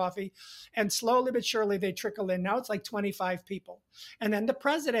juice, some coffee, and slowly but surely they trickle in. Now it's like 25 people. And then the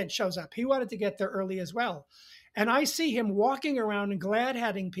president shows up. He wanted to get there early as well. And I see him walking around and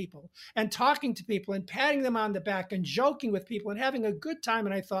glad-handing people and talking to people and patting them on the back and joking with people and having a good time.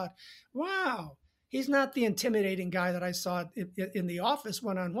 And I thought, wow. He's not the intimidating guy that I saw in the office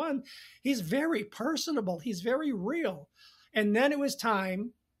one-on-one. He's very personable. He's very real. And then it was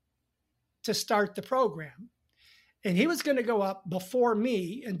time to start the program. And he was going to go up before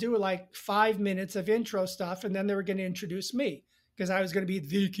me and do like 5 minutes of intro stuff. And then they were going to introduce me because I was going to be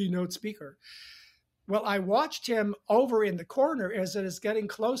the keynote speaker. Well, I watched him over in the corner as it is getting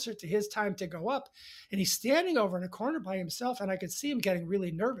closer to his time to go up. And he's standing over in a corner by himself. And I could see him getting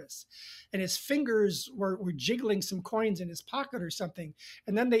really nervous. And his fingers were jiggling some coins in his pocket or something.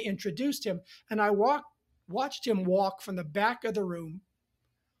 And then they introduced him. And I watched him walk from the back of the room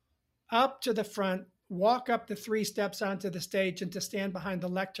up to the front, walk up the 3 steps onto the stage and to stand behind the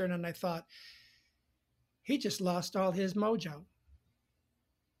lectern. And I thought, he just lost all his mojo.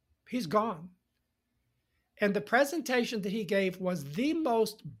 He's gone. And the presentation that he gave was the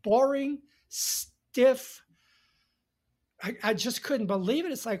most boring, stiff. I just couldn't believe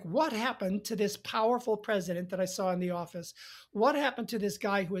it. It's like, what happened to this powerful president that I saw in the office? What happened to this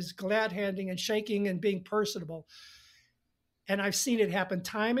guy who is glad handing and shaking and being personable? And I've seen it happen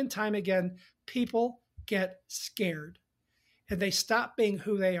time and time again. People get scared and they stop being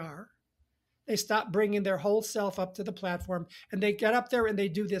who they are. They stop bringing their whole self up to the platform, and they get up there and they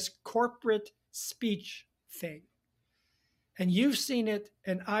do this corporate speech thing. And you've seen it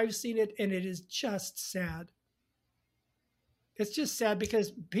and I've seen it, and it is just sad. It's just sad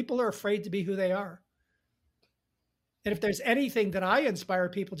because people are afraid to be who they are. And if there's anything that I inspire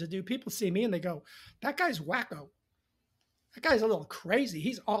people to do, people see me and they go, that guy's wacko. That guy's a little crazy.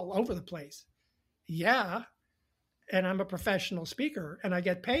 He's all over the place. Yeah. And I'm a professional speaker and I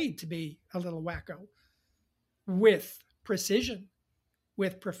get paid to be a little wacko with precision,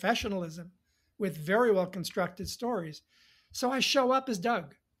 with professionalism, with very well constructed stories. So I show up as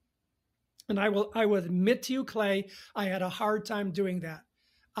Doug. And I will admit to you, Clay, I had a hard time doing that.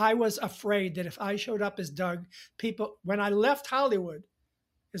 I was afraid that if I showed up as Doug, people, when I left Hollywood,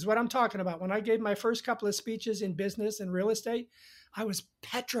 is what I'm talking about. When I gave my first couple of speeches in business and real estate, I was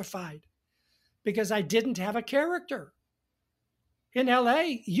petrified because I didn't have a character. In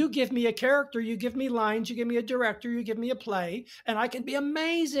LA, you give me a character, you give me lines, you give me a director, you give me a play, and I can be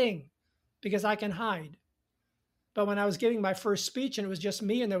amazing because I can hide. But when I was giving my first speech and it was just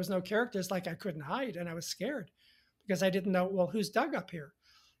me and there was no characters, like I couldn't hide and I was scared because I didn't know, well, who's Doug up here?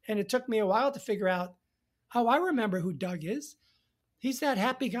 And it took me a while to figure out, oh, I remember who Doug is. He's that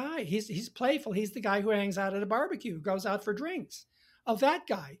happy guy. He's playful. He's the guy who hangs out at a barbecue, goes out for drinks. Oh, that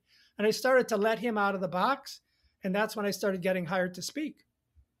guy. And I started to let him out of the box. And that's when I started getting hired to speak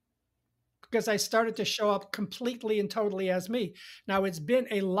because I started to show up completely and totally as me. Now, it's been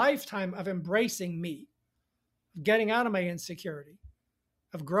a lifetime of embracing me, of getting out of my insecurity,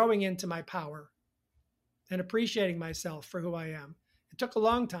 of growing into my power and appreciating myself for who I am. It took a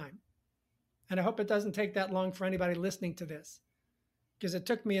long time. And I hope it doesn't take that long for anybody listening to this because it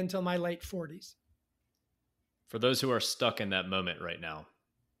took me until my late 40s. For those who are stuck in that moment right now,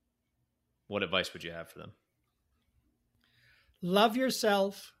 what advice would you have for them? Love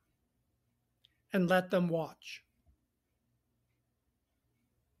yourself and let them watch.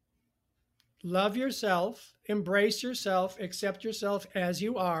 Love yourself, embrace yourself, accept yourself as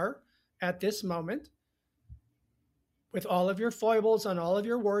you are at this moment with all of your foibles and all of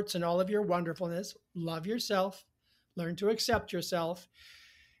your warts and all of your wonderfulness. Love yourself, learn to accept yourself,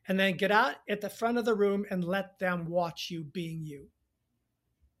 and then get out at the front of the room and let them watch you being you.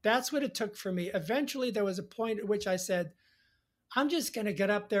 That's what it took for me. Eventually, there was a point at which I said, I'm just going to get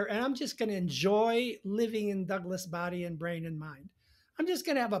up there and I'm just going to enjoy living in Douglas' body and brain and mind. I'm just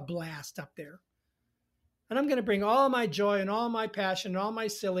going to have a blast up there. And I'm going to bring all my joy and all my passion and all my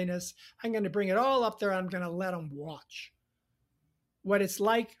silliness. I'm going to bring it all up there. I'm going to let them watch what it's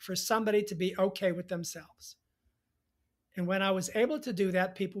like for somebody to be okay with themselves. And when I was able to do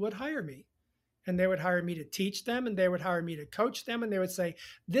that, people would hire me. And they would hire me to teach them, and they would hire me to coach them. And they would say,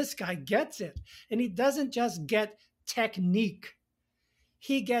 this guy gets it. And he doesn't just get technique.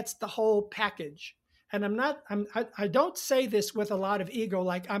 He gets the whole package. And I don't say this with a lot of ego,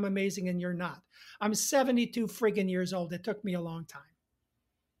 like I'm amazing and you're not. I'm 72 friggin' years old. It took me a long time.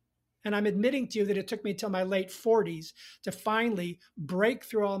 And I'm admitting to you that it took me till my late 40s to finally break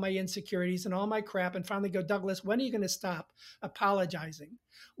through all my insecurities and all my crap and finally go, Douglas, when are you going to stop apologizing?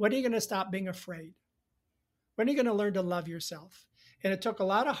 When are you going to stop being afraid? When are you going to learn to love yourself? And it took a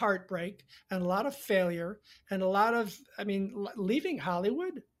lot of heartbreak and a lot of failure and a lot of, leaving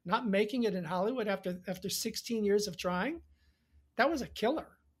Hollywood, not making it in Hollywood after 16 years of trying, that was a killer.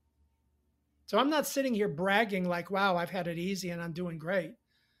 So I'm not sitting here bragging like, wow, I've had it easy and I'm doing great.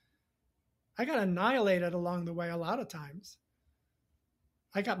 I got annihilated along the way a lot of times.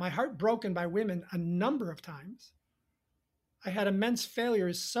 I got my heart broken by women a number of times. I had immense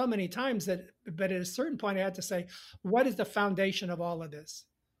failures so many times but at a certain point I had to say, what is the foundation of all of this?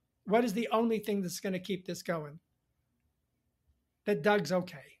 What is the only thing that's going to keep this going? That Doug's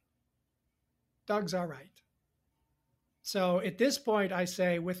okay. Doug's all right. So at this point, I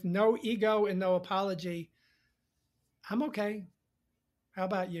say, with no ego and no apology, I'm okay. How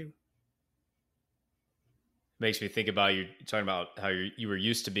about you? Makes me think about you talking about how you were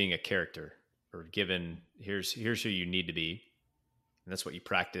used to being a character or given, here's who you need to be. And that's what you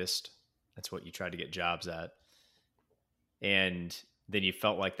practiced. That's what you tried to get jobs at. And then you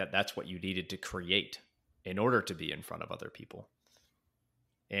felt like that's what you needed to create in order to be in front of other people.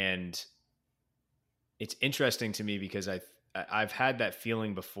 And it's interesting to me because I've had that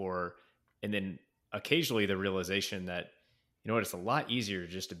feeling before. And then occasionally the realization that, you know what, it's a lot easier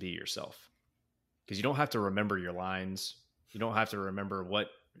just to be yourself, because you don't have to remember your lines. You don't have to remember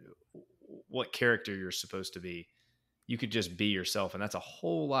what character you're supposed to be. You could just be yourself, and that's a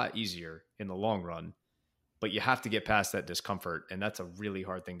whole lot easier in the long run. But you have to get past that discomfort, and that's a really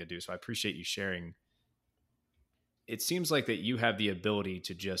hard thing to do. So I appreciate you sharing. It seems like that you have the ability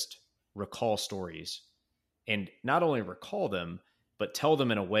to just recall stories, and not only recall them, but tell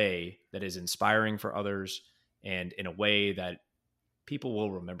them in a way that is inspiring for others and in a way that people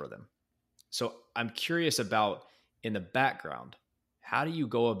will remember them. So I'm curious about, in the background, how do you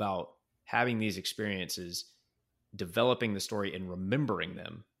go about having these experiences, developing the story and remembering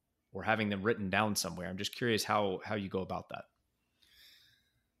them, or having them written down somewhere? I'm just curious how you go about that.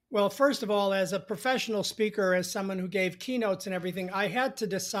 Well, first of all, as a professional speaker, as someone who gave keynotes and everything, I had to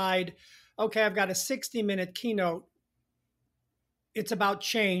decide, okay, I've got a 60-minute keynote. It's about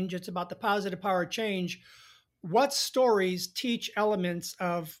change. It's about the positive power of change. What stories teach elements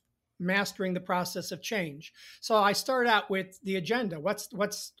of mastering the process of change? So I start out with the agenda. What's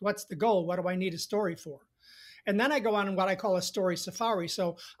the goal? What do I need a story for? And then I go on what I call a story safari.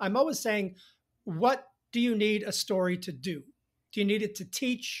 So I'm always saying, what do you need a story to do? Do you need it to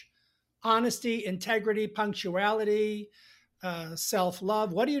teach honesty, integrity, punctuality,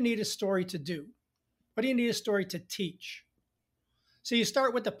 self-love? What do you need a story to do? What do you need a story to teach? So you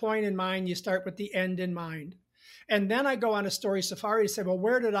start with the point in mind, you start with the end in mind. And then I go on a story safari to say, well,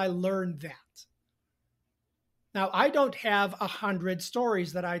 where did I learn that? Now, I don't have 100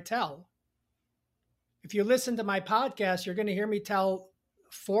 stories that I tell. If you listen to my podcast, you're going to hear me tell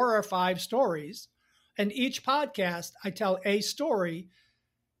 4 or 5 stories. And each podcast, I tell a story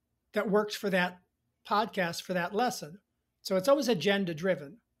that works for that podcast, for that lesson. So it's always agenda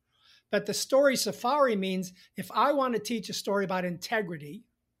driven. But the story safari means if I want to teach a story about integrity,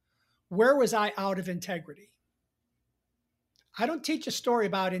 where was I out of integrity? I don't teach a story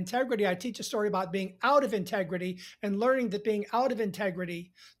about integrity. I teach a story about being out of integrity and learning that being out of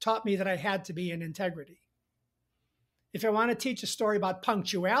integrity taught me that I had to be in integrity. If I want to teach a story about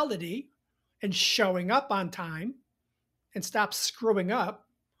punctuality and showing up on time and stop screwing up,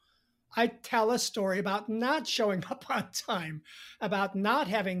 I tell a story about not showing up on time, about not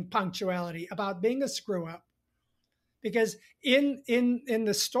having punctuality, about being a screw up. Because in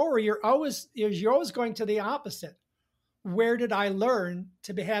the story, you're always going to the opposite. Where did I learn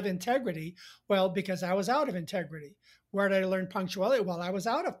to have integrity? Well, because I was out of integrity. Where did I learn punctuality? Well, I was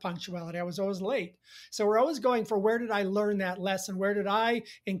out of punctuality. I was always late. So we're always going for, where did I learn that lesson? Where did I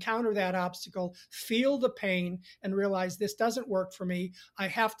encounter that obstacle, feel the pain, and realize this doesn't work for me? I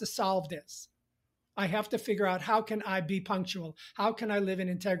have to solve this. I have to figure out, how can I be punctual? How can I live in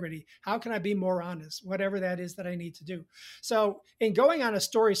integrity? How can I be more honest? Whatever that is that I need to do. So in going on a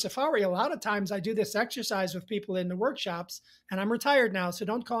story safari, a lot of times I do this exercise with people in the workshops, and I'm retired now, so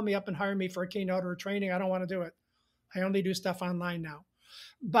don't call me up and hire me for a keynote or a training. I don't want to do it. I only do stuff online now.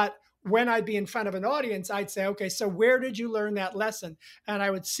 But when I'd be in front of an audience, I'd say, okay, so where did you learn that lesson? And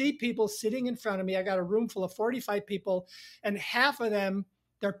I would see people sitting in front of me. I got a room full of 45 people, and half of them,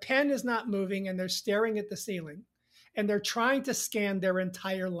 their pen is not moving and they're staring at the ceiling and they're trying to scan their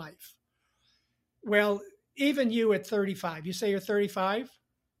entire life. Well, even you at 35, you say you're 35?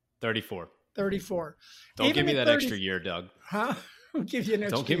 34. 34. Don't even give me that extra year, Doug. Huh? I'll give you an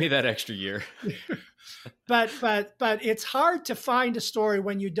extra Don't give me that extra year. But it's hard to find a story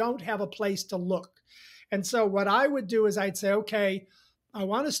when you don't have a place to look. And so what I would do is I'd say, okay, I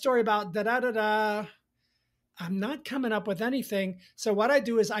want a story about da-da-da-da. I'm not coming up with anything. So what I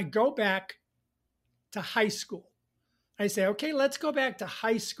do is I go back to high school. I say, okay, let's go back to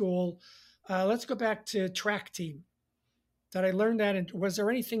high school. Let's go back to track team. Did I learn that? And was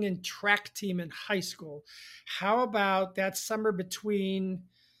there anything in track team in high school? How about that summer between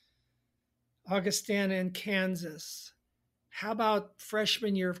Augustana and Kansas? How about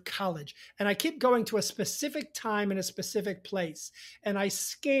freshman year of college? And I keep going to a specific time in a specific place. And I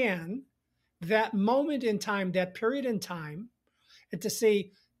scan that moment in time, that period in time, and to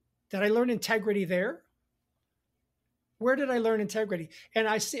see, did I learn integrity there? Where did I learn integrity? And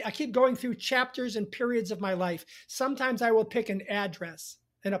I keep going through chapters and periods of my life. Sometimes I will pick an address,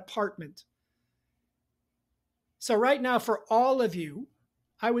 an apartment. So right now, for all of you,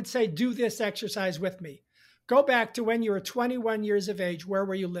 I would say do this exercise with me. Go back to when you were 21 years of age. Where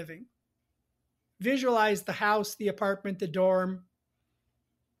were you living? Visualize the house, the apartment, the dorm,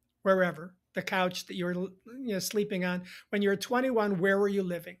 wherever, the couch that you were sleeping on. When you were 21, where were you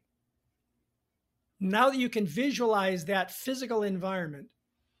living? Now that you can visualize that physical environment,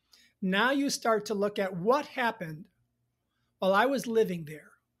 now you start to look at what happened while I was living there.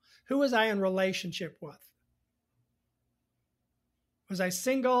 Who was I in relationship with? Was I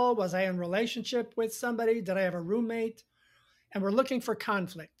single? Was I in relationship with somebody? Did I have a roommate? And we're looking for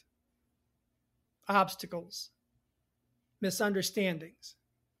conflict, obstacles, misunderstandings.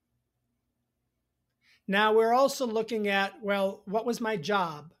 Now we're also looking at, well, what was my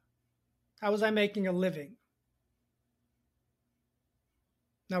job? How was I making a living?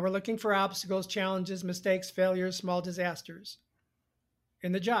 Now we're looking for obstacles, challenges, mistakes, failures, small disasters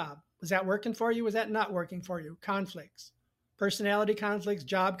in the job. Was that working for you? Was that not working for you? Conflicts, personality conflicts,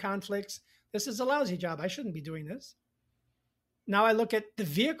 job conflicts. This is a lousy job. I shouldn't be doing this. Now I look at the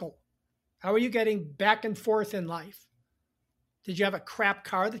vehicle. How are you getting back and forth in life? Did you have a crap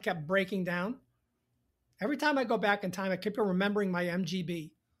car that kept breaking down? Every time I go back in time, I keep remembering my MGB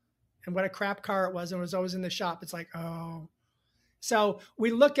and what a crap car it was, and it was always in the shop. It's like, oh. So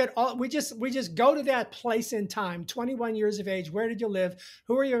we look at all, we just go to that place in time, 21 years of age. Where did you live?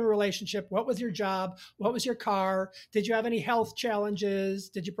 Who are you in a relationship? What was your job? What was your car? Did you have any health challenges?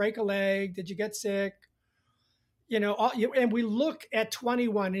 Did you break a leg? Did you get sick? And we look at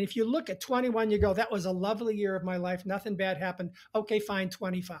 21. And if you look at 21, you go, that was a lovely year of my life. Nothing bad happened. Okay, fine,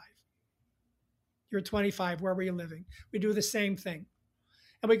 25. You're 25. Where were you living? We do the same thing.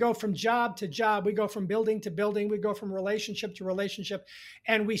 And we go from job to job. We go from building to building. We go from relationship to relationship.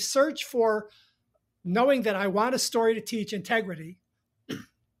 And we search for, knowing that I want a story to teach integrity.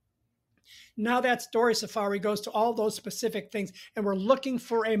 Now that story safari goes to all those specific things. And we're looking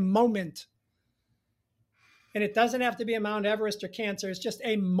for a moment. And it doesn't have to be a Mount Everest or cancer. It's just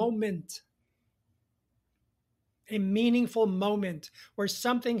a moment. A meaningful moment where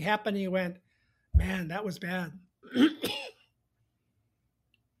something happened and you went, man, that was bad.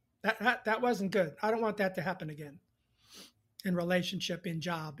 That wasn't good. I don't want that to happen again in relationship, in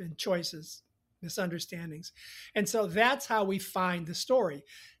job, in choices, misunderstandings. And so that's how we find the story.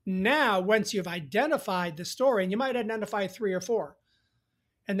 Now, once you've identified the story, and you might identify 3 or 4,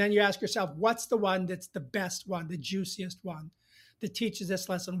 and then you ask yourself, what's the one that's the best one, the juiciest one that teaches this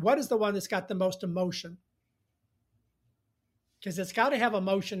lesson? What is the one that's got the most emotion? Because it's got to have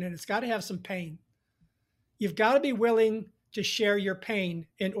emotion and it's got to have some pain. You've got to be willing to share your pain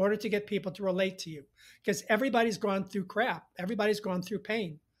in order to get people to relate to you, because everybody's gone through crap. Everybody's gone through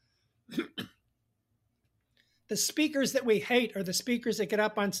pain. The speakers that we hate are the speakers that get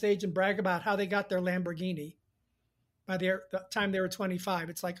up on stage and brag about how they got their Lamborghini by the time they were 25.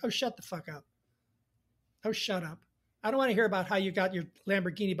 It's like, oh, shut the fuck up. Oh, shut up. I don't want to hear about how you got your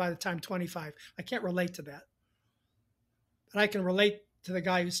Lamborghini by the time 25. I can't relate to that. But I can relate to the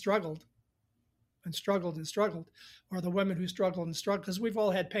guy who struggled and struggled and struggled, or the women who struggled and struggled, because we've all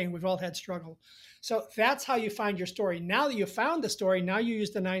had pain, we've all had struggle. So that's how you find your story. Now that you've found the story, now you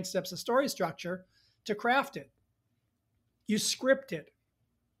use the 9 steps of story structure to craft it. You script it.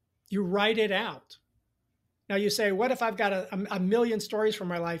 You write it out. Now you say, what if I've got a million stories from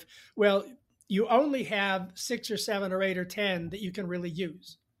my life? Well, you only have 6 or 7 or 8 or 10 that you can really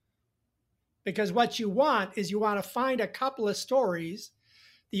use. Because what you want is you want to find a couple of stories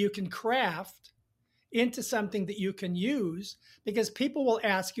that you can craft into something that you can use, because people will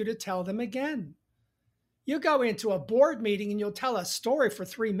ask you to tell them again. You go into a board meeting and you'll tell a story for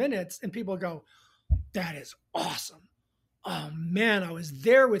 3 minutes and people go, that is awesome. Oh man, I was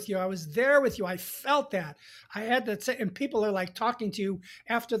there with you. I was there with you. I felt that. I had that. And people are like talking to you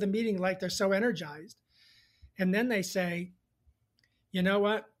after the meeting like they're so energized. And then they say, you know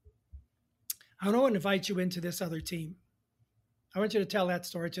what? I don't want to invite you into this other team. I want you to tell that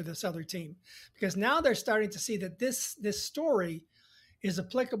story to this other team, because now they're starting to see that this story is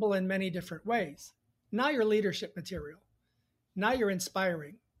applicable in many different ways. Now you're leadership material. Now you're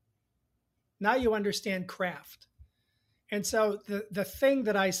inspiring. Now you understand craft. And so the thing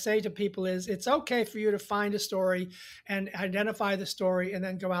that I say to people is, it's okay for you to find a story and identify the story and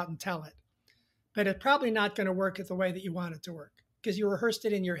then go out and tell it. But it's probably not going to work the way that you want it to work, because you rehearsed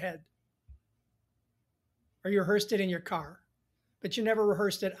it in your head or you rehearsed it in your car. But you never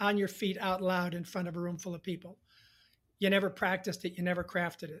rehearsed it on your feet out loud in front of a room full of people. You never practiced it. You never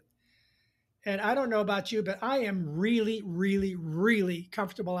crafted it. And I don't know about you, but I am really, really, really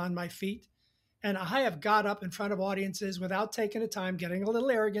comfortable on my feet. And I have got up in front of audiences without taking the time, getting a little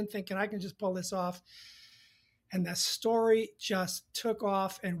arrogant, thinking I can just pull this off. And the story just took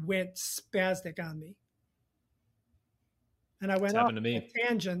off and went spastic on me. And I went off on a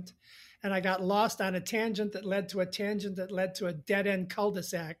tangent. And I got lost on a tangent that led to a tangent that led to a dead-end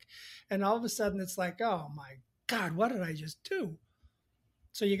cul-de-sac. And all of a sudden, it's like, oh, my God, what did I just do?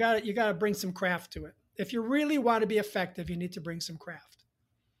 So you got to bring some craft to it. If you really want to be effective, you need to bring some craft.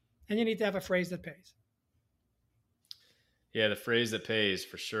 And you need to have a phrase that pays. Yeah, the phrase that pays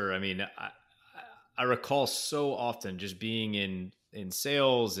for sure. I mean, I recall so often just being in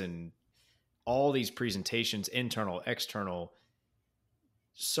sales and all these presentations, internal, external.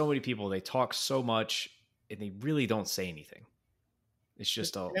 So many people, they talk so much and they really don't say anything. It's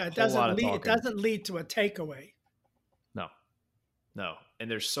just a Yeah, whole lot of it talking. doesn't lead to a takeaway. No, no. And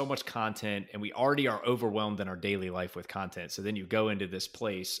there's so much content, and we already are overwhelmed in our daily life with content. So then you go into this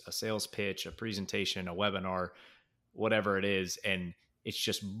place, a sales pitch, a presentation, a webinar, whatever it is, and it's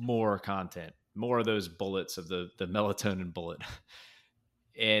just more content, more of those bullets of the melatonin bullet.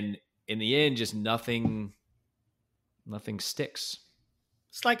 And in the end, just nothing sticks.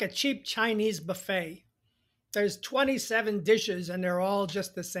 It's like a cheap Chinese buffet. There's 27 dishes and they're all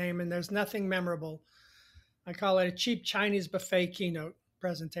just the same and there's nothing memorable. I call it a cheap Chinese buffet keynote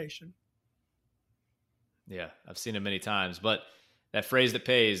presentation. Yeah, I've seen it many times. But that phrase that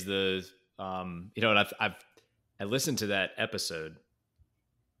pays, and I listened to that episode,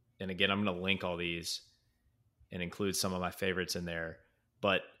 and again, I'm going to link all these and include some of my favorites in there.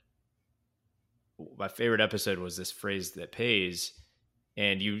 But my favorite episode was this phrase that pays,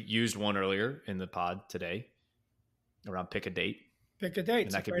 and you used one earlier in the pod today around pick a date. Pick a date.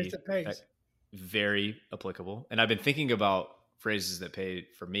 And that could phrase be that pays. Very applicable. And I've been thinking about phrases that pay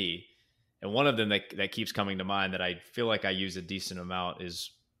for me. And one of them that keeps coming to mind that I feel like I use a decent amount is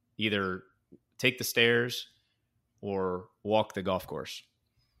either take the stairs or walk the golf course.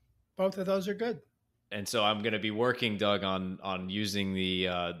 Both of those are good. And so I'm going to be working, Doug, on using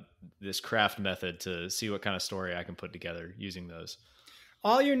this craft method to see what kind of story I can put together using those.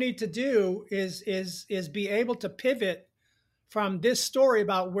 All you need to do is be able to pivot from this story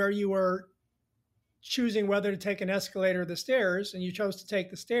about where you were choosing whether to take an escalator or the stairs, and you chose to take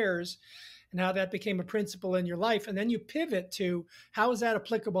the stairs, and how that became a principle in your life. And then you pivot to how is that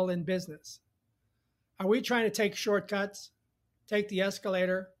applicable in business? Are we trying to take shortcuts, take the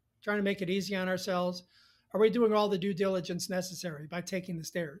escalator, trying to make it easy on ourselves? Are we doing all the due diligence necessary by taking the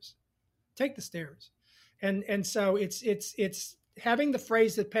stairs? Take the stairs. And so it's having the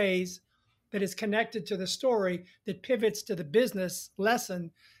phrase that pays, that is connected to the story, that pivots to the business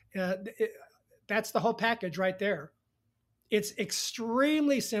lesson. That's the whole package right there. It's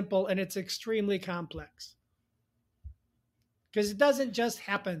extremely simple and it's extremely complex because it doesn't just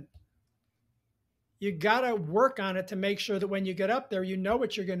happen. You got to work on it to make sure that when you get up there, you know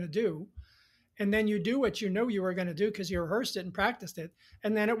what you're going to do. And then you do what you know you were going to do because you rehearsed it and practiced it.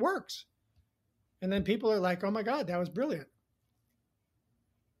 And then it works. And then people are like, oh my God, that was brilliant.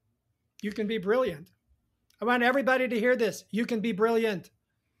 You can be brilliant. I want everybody to hear this. You can be brilliant.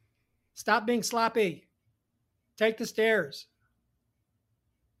 Stop being sloppy. Take the stairs.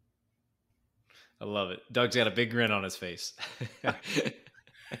 I love it. Doug's got a big grin on his face.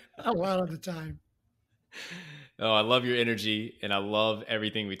 A lot of the time. Oh, I love your energy and I love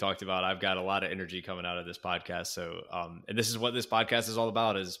everything we talked about. I've got a lot of energy coming out of this podcast. So, and this is what this podcast is all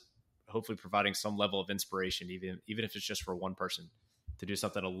about, is hopefully providing some level of inspiration, even if it's just for one person, to do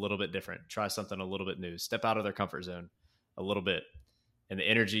something a little bit different, try something a little bit new, step out of their comfort zone a little bit. And the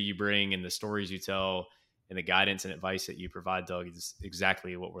energy you bring and the stories you tell and the guidance and advice that you provide, Doug, is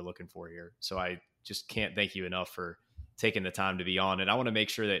exactly what we're looking for here. So I just can't thank you enough for taking the time to be on. And I want to make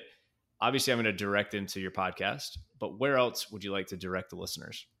sure that obviously I'm going to direct them to your podcast, but where else would you like to direct the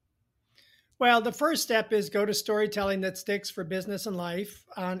listeners? Well, the first step is go to Storytelling That Sticks for Business and Life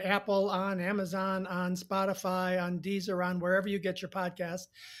on Apple, on Amazon, on Spotify, on Deezer, on wherever you get your podcast.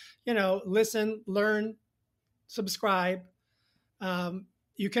 Listen, learn, subscribe.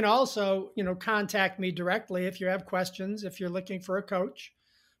 You can also, contact me directly if you have questions, if you're looking for a coach,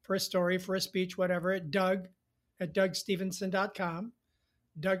 for a story, for a speech, whatever, at Doug@DougStevenson.com,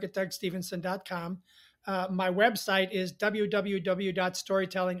 Doug@DougStevenson.com. My website is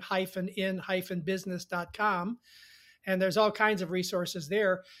www.storytelling-in-business.com. And there's all kinds of resources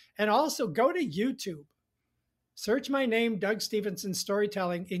there. And also go to YouTube. Search my name, Doug Stevenson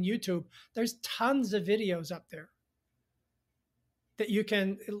Storytelling, in YouTube. There's tons of videos up there that you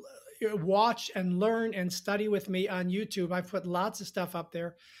can watch and learn and study with me on YouTube. I've put lots of stuff up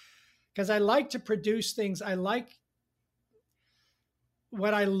there because I like to produce things.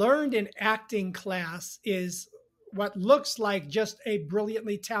 What I learned in acting class is what looks like just a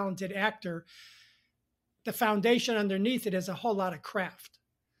brilliantly talented actor. The foundation underneath it is a whole lot of craft.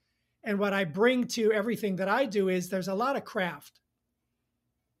 And what I bring to everything that I do is there's a lot of craft.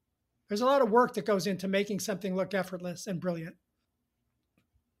 There's a lot of work that goes into making something look effortless and brilliant.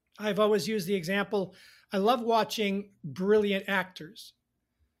 I've always used the example, I love watching brilliant actors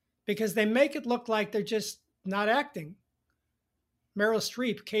because they make it look like they're just not acting. Meryl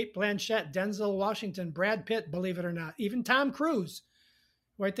Streep, Kate Blanchett, Denzel Washington, Brad Pitt, believe it or not, even Tom Cruise,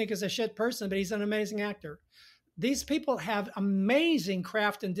 who I think is a shit person, but he's an amazing actor. These people have amazing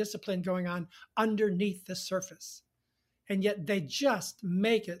craft and discipline going on underneath the surface. And yet they just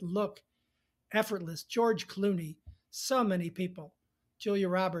make it look effortless. George Clooney, so many people, Julia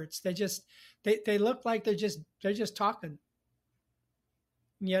Roberts, they look like they're just talking.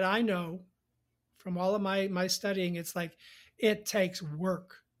 And yet I know from all of my studying, it's like it takes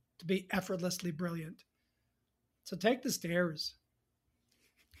work to be effortlessly brilliant. So take the stairs.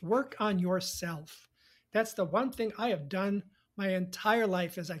 Work on yourself. That's the one thing I have done my entire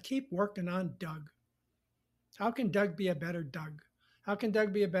life is I keep working on Doug. How can Doug be a better Doug? How can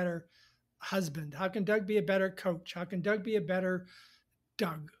Doug be a better husband? How can Doug be a better coach? How can Doug be a better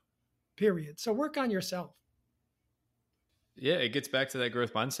Doug? Period. So work on yourself. Yeah, it gets back to that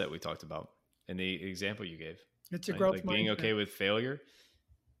growth mindset we talked about in the example you gave. It's a growth mindset. Being okay with failure,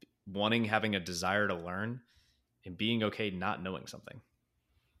 having a desire to learn, and being okay not knowing something.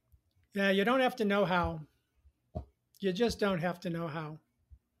 Yeah, you don't have to know how. You just don't have to know how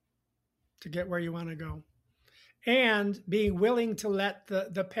to get where you want to go. And being willing to let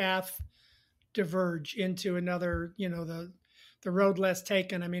the path diverge into another, the road less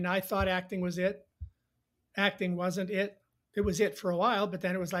taken. I mean, I thought acting was it. Acting wasn't it. It was it for a while, but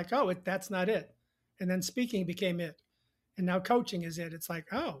then it was like, oh, that's not it. And then speaking became it. And now coaching is it. It's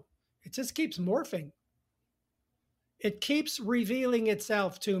like, oh, it just keeps morphing. It keeps revealing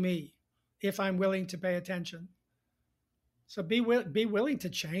itself to me if I'm willing to pay attention. So be willing to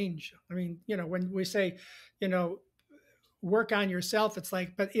change. I mean, when we say, work on yourself, it's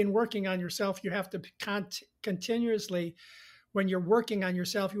like, but in working on yourself, you have to continuously, when you're working on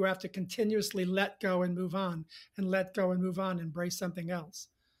yourself, you have to continuously let go and move on, and let go and move on, embrace something else.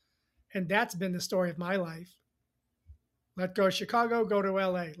 And that's been the story of my life. Let go of Chicago, go to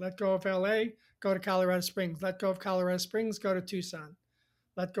LA. Let go of LA, go to Colorado Springs. Let go of Colorado Springs, go to Tucson.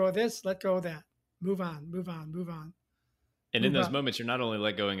 Let go of this, let go of that. Move on, move on, move on. And in those moments, you're not only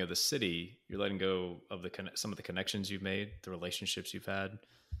letting go of the city, you're letting go of some of the connections you've made, the relationships you've had.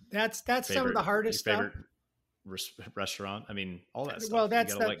 That's some of the hardest stuff. Restaurant. I mean, all that stuff. Well,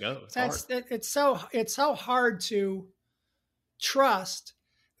 that's you gotta let go. It's hard. It's so hard to trust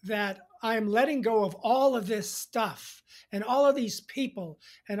that I'm letting go of all of this stuff and all of these people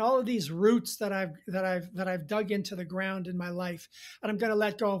and all of these roots that I've dug into the ground in my life, and I'm going to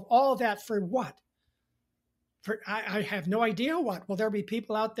let go of all of that for what? I have no idea what. Will there be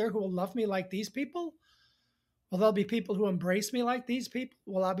people out there who will love me like these people? Will there be people who embrace me like these people?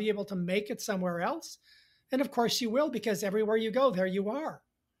 Will I be able to make it somewhere else? And of course you will, because everywhere you go, there you are.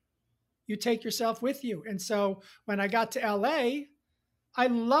 You take yourself with you. And so when I got to LA, I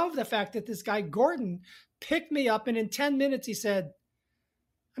love the fact that this guy, Gordon, picked me up, and in 10 minutes he said,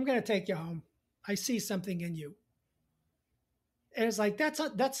 I'm going to take you home. I see something in you. And it's like,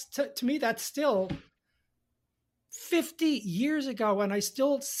 to me, that's still 50 years ago, and I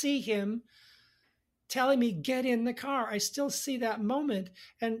still see him telling me, get in the car. I still see that moment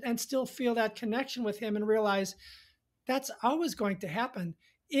and still feel that connection with him, and realize that's always going to happen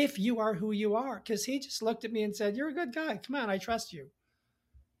if you are who you are. Because he just looked at me and said, you're a good guy. Come on, I trust you.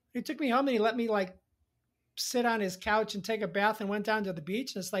 He took me home and he let me sit on his couch and take a bath, and went down to the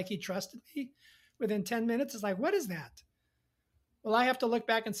beach. And it's like he trusted me within 10 minutes. It's like, what is that? Well, I have to look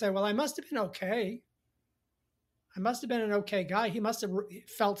back and say, well, I must have been okay. I must have been an okay guy. He must have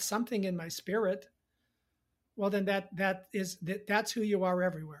felt something in my spirit. Well, then that's who you are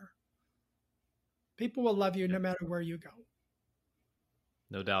everywhere. People will love you no matter where you go.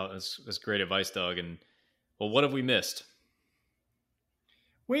 No doubt. That's great advice, Doug. And well, what have we missed?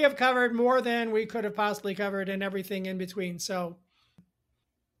 We have covered more than we could have possibly covered, and everything in between. So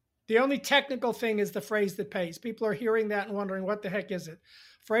the only technical thing is the phrase that pays. People are hearing that and wondering, what the heck is it?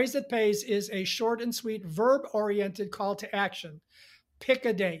 Phrase that pays is a short and sweet verb-oriented call to action. Pick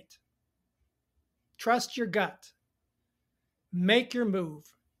a date. Trust your gut. Make your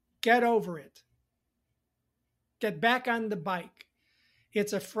move. Get over it. Get back on the bike.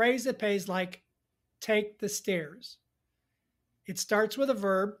 It's a phrase that pays, like take the stairs. It starts with a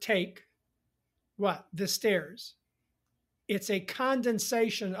verb, take, what? The stairs. It's a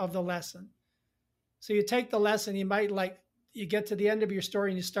condensation of the lesson. So you take the lesson, you get to the end of your story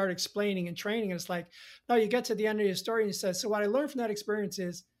and you start explaining and training. And it's like, no, you get to the end of your story and you say, so what I learned from that experience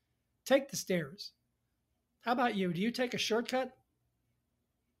is take the stairs. How about you? Do you take a shortcut?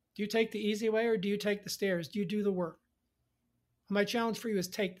 Do you take the easy way, or do you take the stairs? Do you do the work? My challenge for you is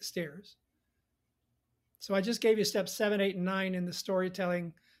take the stairs. So I just gave you steps 7, 8, and 9 in the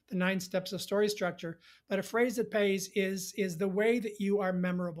the 9 steps of story structure. But a phrase that pays is the way that you are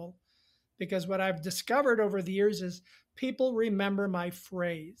memorable. Because what I've discovered over the years is people remember my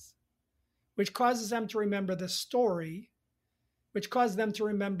phrase, which causes them to remember the story, which causes them to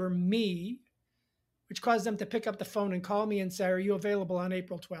remember me, which causes them to pick up the phone and call me and say, are you available on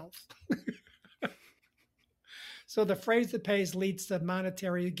April 12th? So the phrase that pays leads to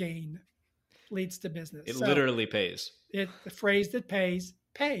monetary gain, leads to business. It literally pays. The phrase that pays,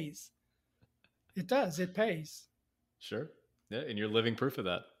 pays. It does. It pays. Sure. Yeah, and you're living proof of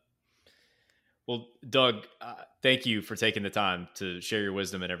that. Well, Doug, thank you for taking the time to share your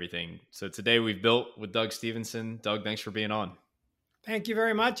wisdom and everything. So today we've built with Doug Stevenson. Doug, thanks for being on. Thank you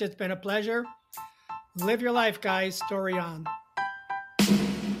very much. It's been a pleasure. Live your life, guys. Story on.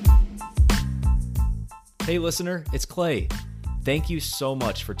 Hey, listener, it's Clay. Thank you so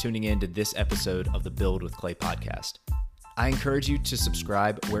much for tuning in to this episode of the Build with Clay podcast. I encourage you to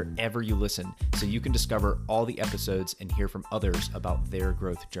subscribe wherever you listen so you can discover all the episodes and hear from others about their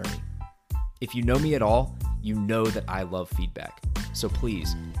growth journey. If you know me at all, you know that I love feedback. So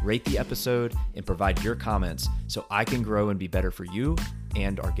please rate the episode and provide your comments so I can grow and be better for you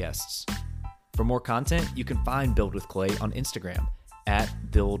and our guests. For more content, you can find Build with Clay on Instagram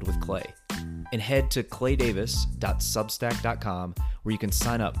 @BuildWithClay and head to claydavis.substack.com where you can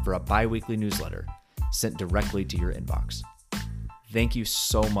sign up for a bi-weekly newsletter sent directly to your inbox. Thank you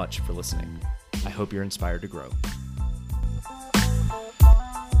so much for listening. I hope you're inspired to grow.